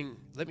other thing,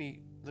 let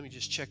me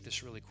just check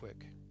this really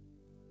quick.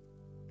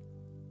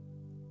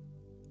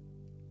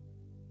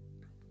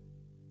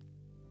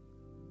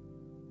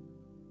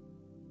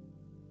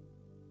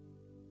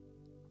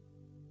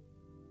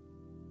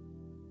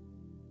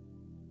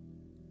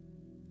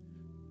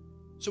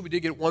 So we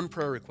did get one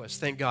prayer request,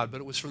 thank God, but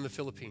it was from the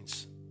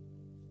Philippines.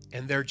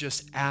 And they're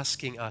just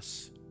asking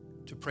us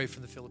to pray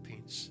for the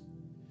Philippines.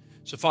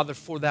 So Father,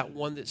 for that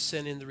one that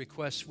sent in the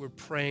request, we're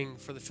praying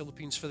for the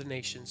Philippines, for the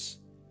nations.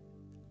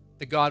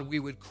 That God, we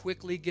would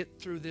quickly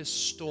get through this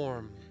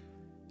storm.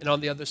 And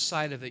on the other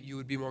side of it, you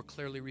would be more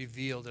clearly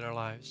revealed in our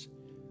lives.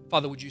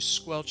 Father, would you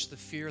squelch the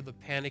fear, the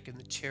panic, and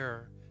the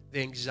terror, the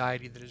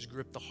anxiety that has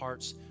gripped the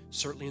hearts,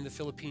 certainly in the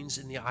Philippines,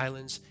 in the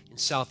islands, in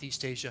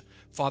Southeast Asia.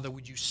 Father,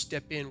 would you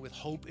step in with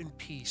hope and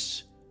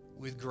peace,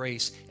 with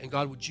grace. And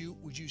God, would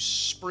you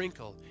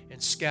sprinkle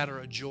and scatter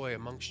a joy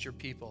amongst your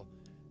people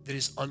that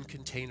is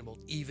uncontainable,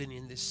 even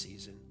in this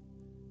season.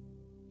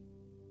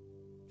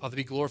 Father,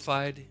 be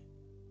glorified.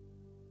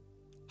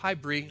 Hi,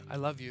 Bree, I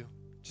love you.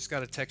 Just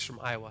got a text from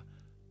Iowa.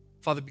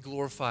 Father, be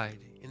glorified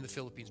in the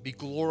Philippines. Be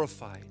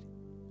glorified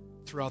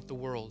throughout the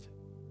world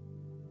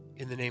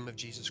in the name of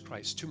Jesus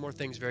Christ. Two more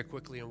things very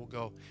quickly and we'll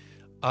go.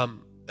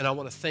 And I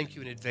want to thank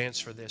you in advance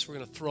for this. We're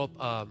going to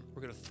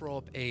throw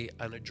up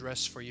an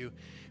address for you,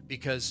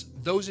 because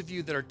those of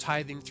you that are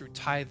tithing through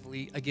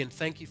Tithely, again,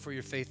 thank you for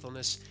your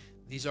faithfulness.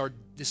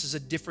 This is a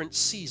different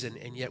season,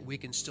 and yet we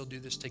can still do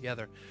this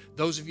together.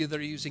 Those of you that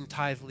are using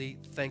Tithely,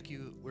 thank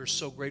you. We're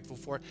so grateful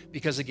for it,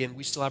 because again,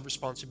 we still have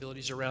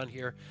responsibilities around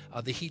here.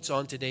 The heat's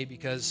on today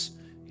because,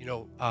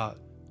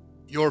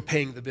 you're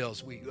paying the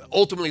bills.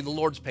 Ultimately, the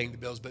Lord's paying the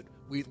bills, but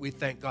we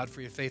thank God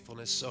for your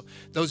faithfulness. So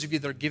those of you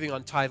that are giving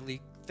on Tithely,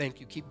 thank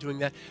you. Keep doing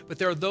that. But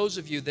there are those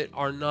of you that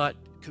are not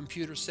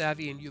computer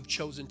savvy and you've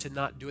chosen to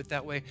not do it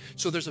that way.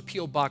 So there's a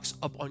P.O. box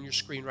up on your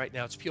screen right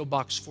now. It's P.O.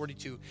 Box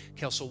 42,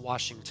 Kelso,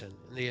 Washington.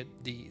 And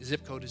the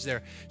zip code is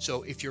there.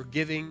 So if you're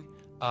giving,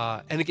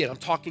 and again, I'm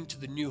talking to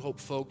the New Hope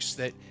folks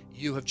that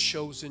you have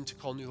chosen to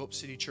call New Hope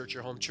City Church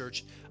your home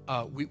church.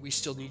 We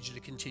still need you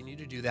to continue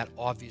to do that,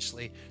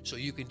 obviously. So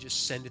you can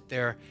just send it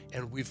there,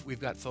 and we've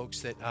got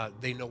folks that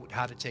they know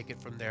how to take it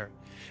from there.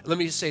 And let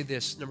me just say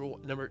this,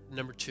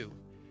 number two.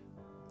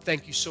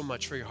 Thank you so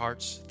much for your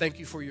hearts. Thank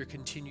you for your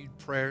continued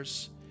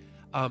prayers.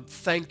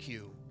 Thank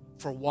you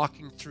for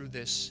walking through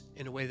this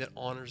in a way that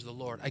honors the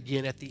Lord.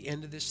 Again, at the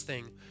end of this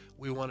thing,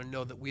 we want to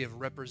know that we have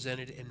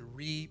represented and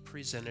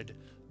represented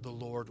the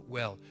Lord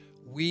well.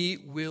 We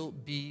will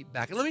be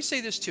back. And let me say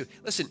this too.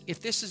 Listen,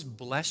 if this has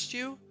blessed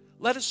you,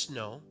 let us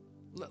know.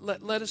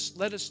 Let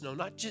us know,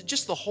 not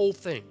just the whole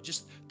thing,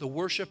 just the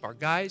worship. Our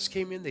guys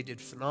came in, they did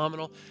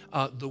phenomenal.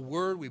 The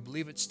word, we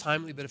believe it's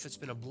timely, but if it's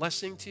been a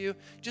blessing to you,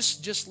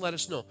 just let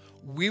us know.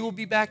 We will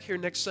be back here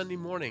next Sunday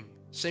morning,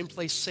 same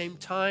place, same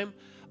time.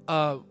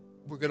 We're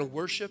going to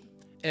worship,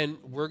 and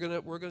we're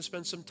going to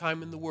spend some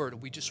time in the Word.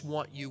 We just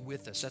want you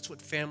with us. That's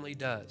what family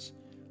does.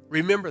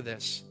 Remember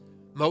this.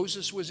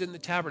 Moses was in the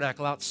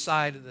tabernacle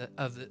outside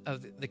of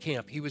the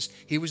camp. He was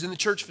in the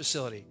church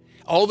facility.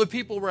 All the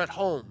people were at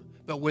home.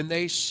 But when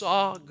they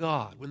saw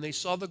God, when they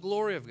saw the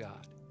glory of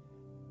God,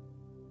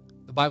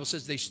 the Bible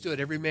says they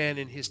stood, every man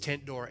in his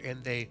tent door,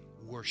 and they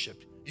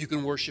worshiped. You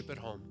can worship at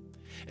home.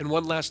 And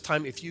one last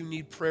time, if you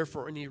need prayer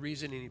for any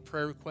reason, any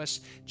prayer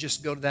requests,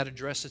 just go to that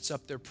address that's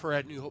up there,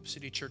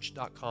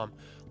 prayer@newhopecitychurch.com.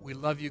 We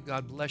love you.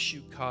 God bless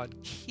you. God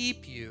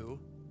keep you.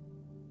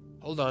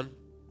 Hold on.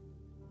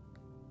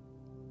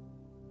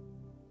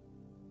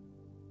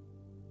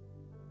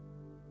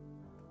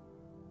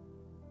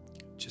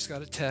 Just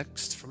got a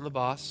text from the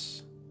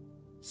boss.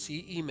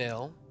 See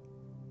email.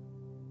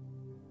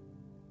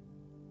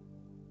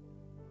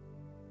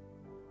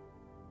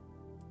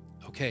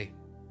 Okay.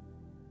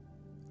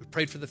 We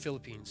prayed for the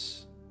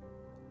Philippines.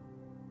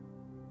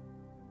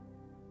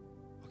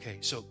 Okay,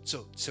 so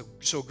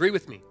agree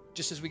with me,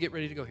 just as we get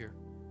ready to go here.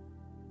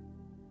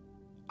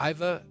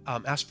 I've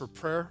asked for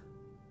prayer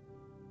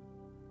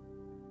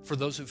for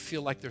those who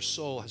feel like their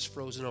soul has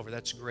frozen over.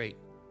 That's great.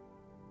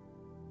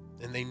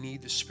 And they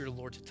need the Spirit of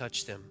the Lord to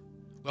touch them.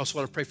 We also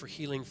want to pray for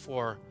healing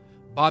for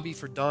Bobby,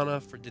 for Donna,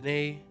 for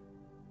Danae,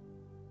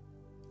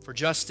 for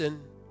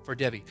Justin, for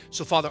Debbie.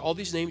 So, Father, all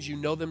these names, you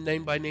know them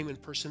name by name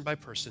and person by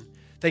person.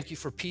 Thank you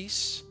for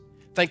peace.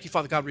 Thank you,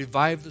 Father God.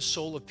 Revive the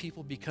soul of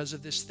people because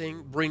of this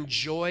thing. Bring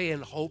joy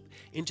and hope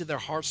into their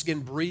hearts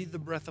again. Breathe the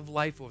breath of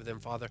life over them,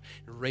 Father,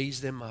 and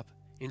raise them up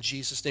in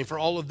Jesus' name. For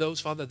all of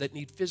those, Father, that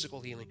need physical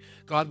healing,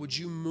 God, would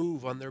you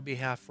move on their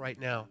behalf right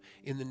now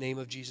in the name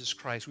of Jesus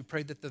Christ? We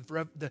pray that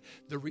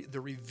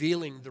the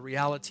revealing, the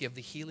reality of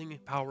the healing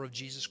power of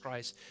Jesus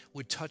Christ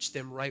would touch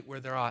them right where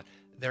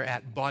they're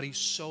at, body,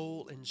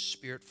 soul, and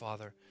spirit,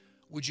 Father.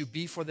 Would you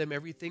be for them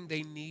everything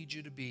they need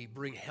you to be?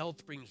 Bring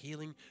health, bring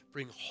healing,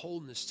 bring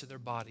wholeness to their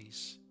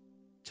bodies,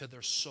 to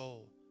their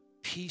soul.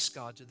 Peace,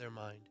 God, to their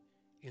mind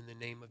in the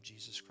name of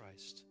Jesus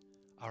Christ.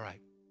 All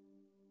right.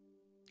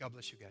 God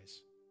bless you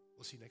guys.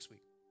 We'll see you next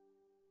week.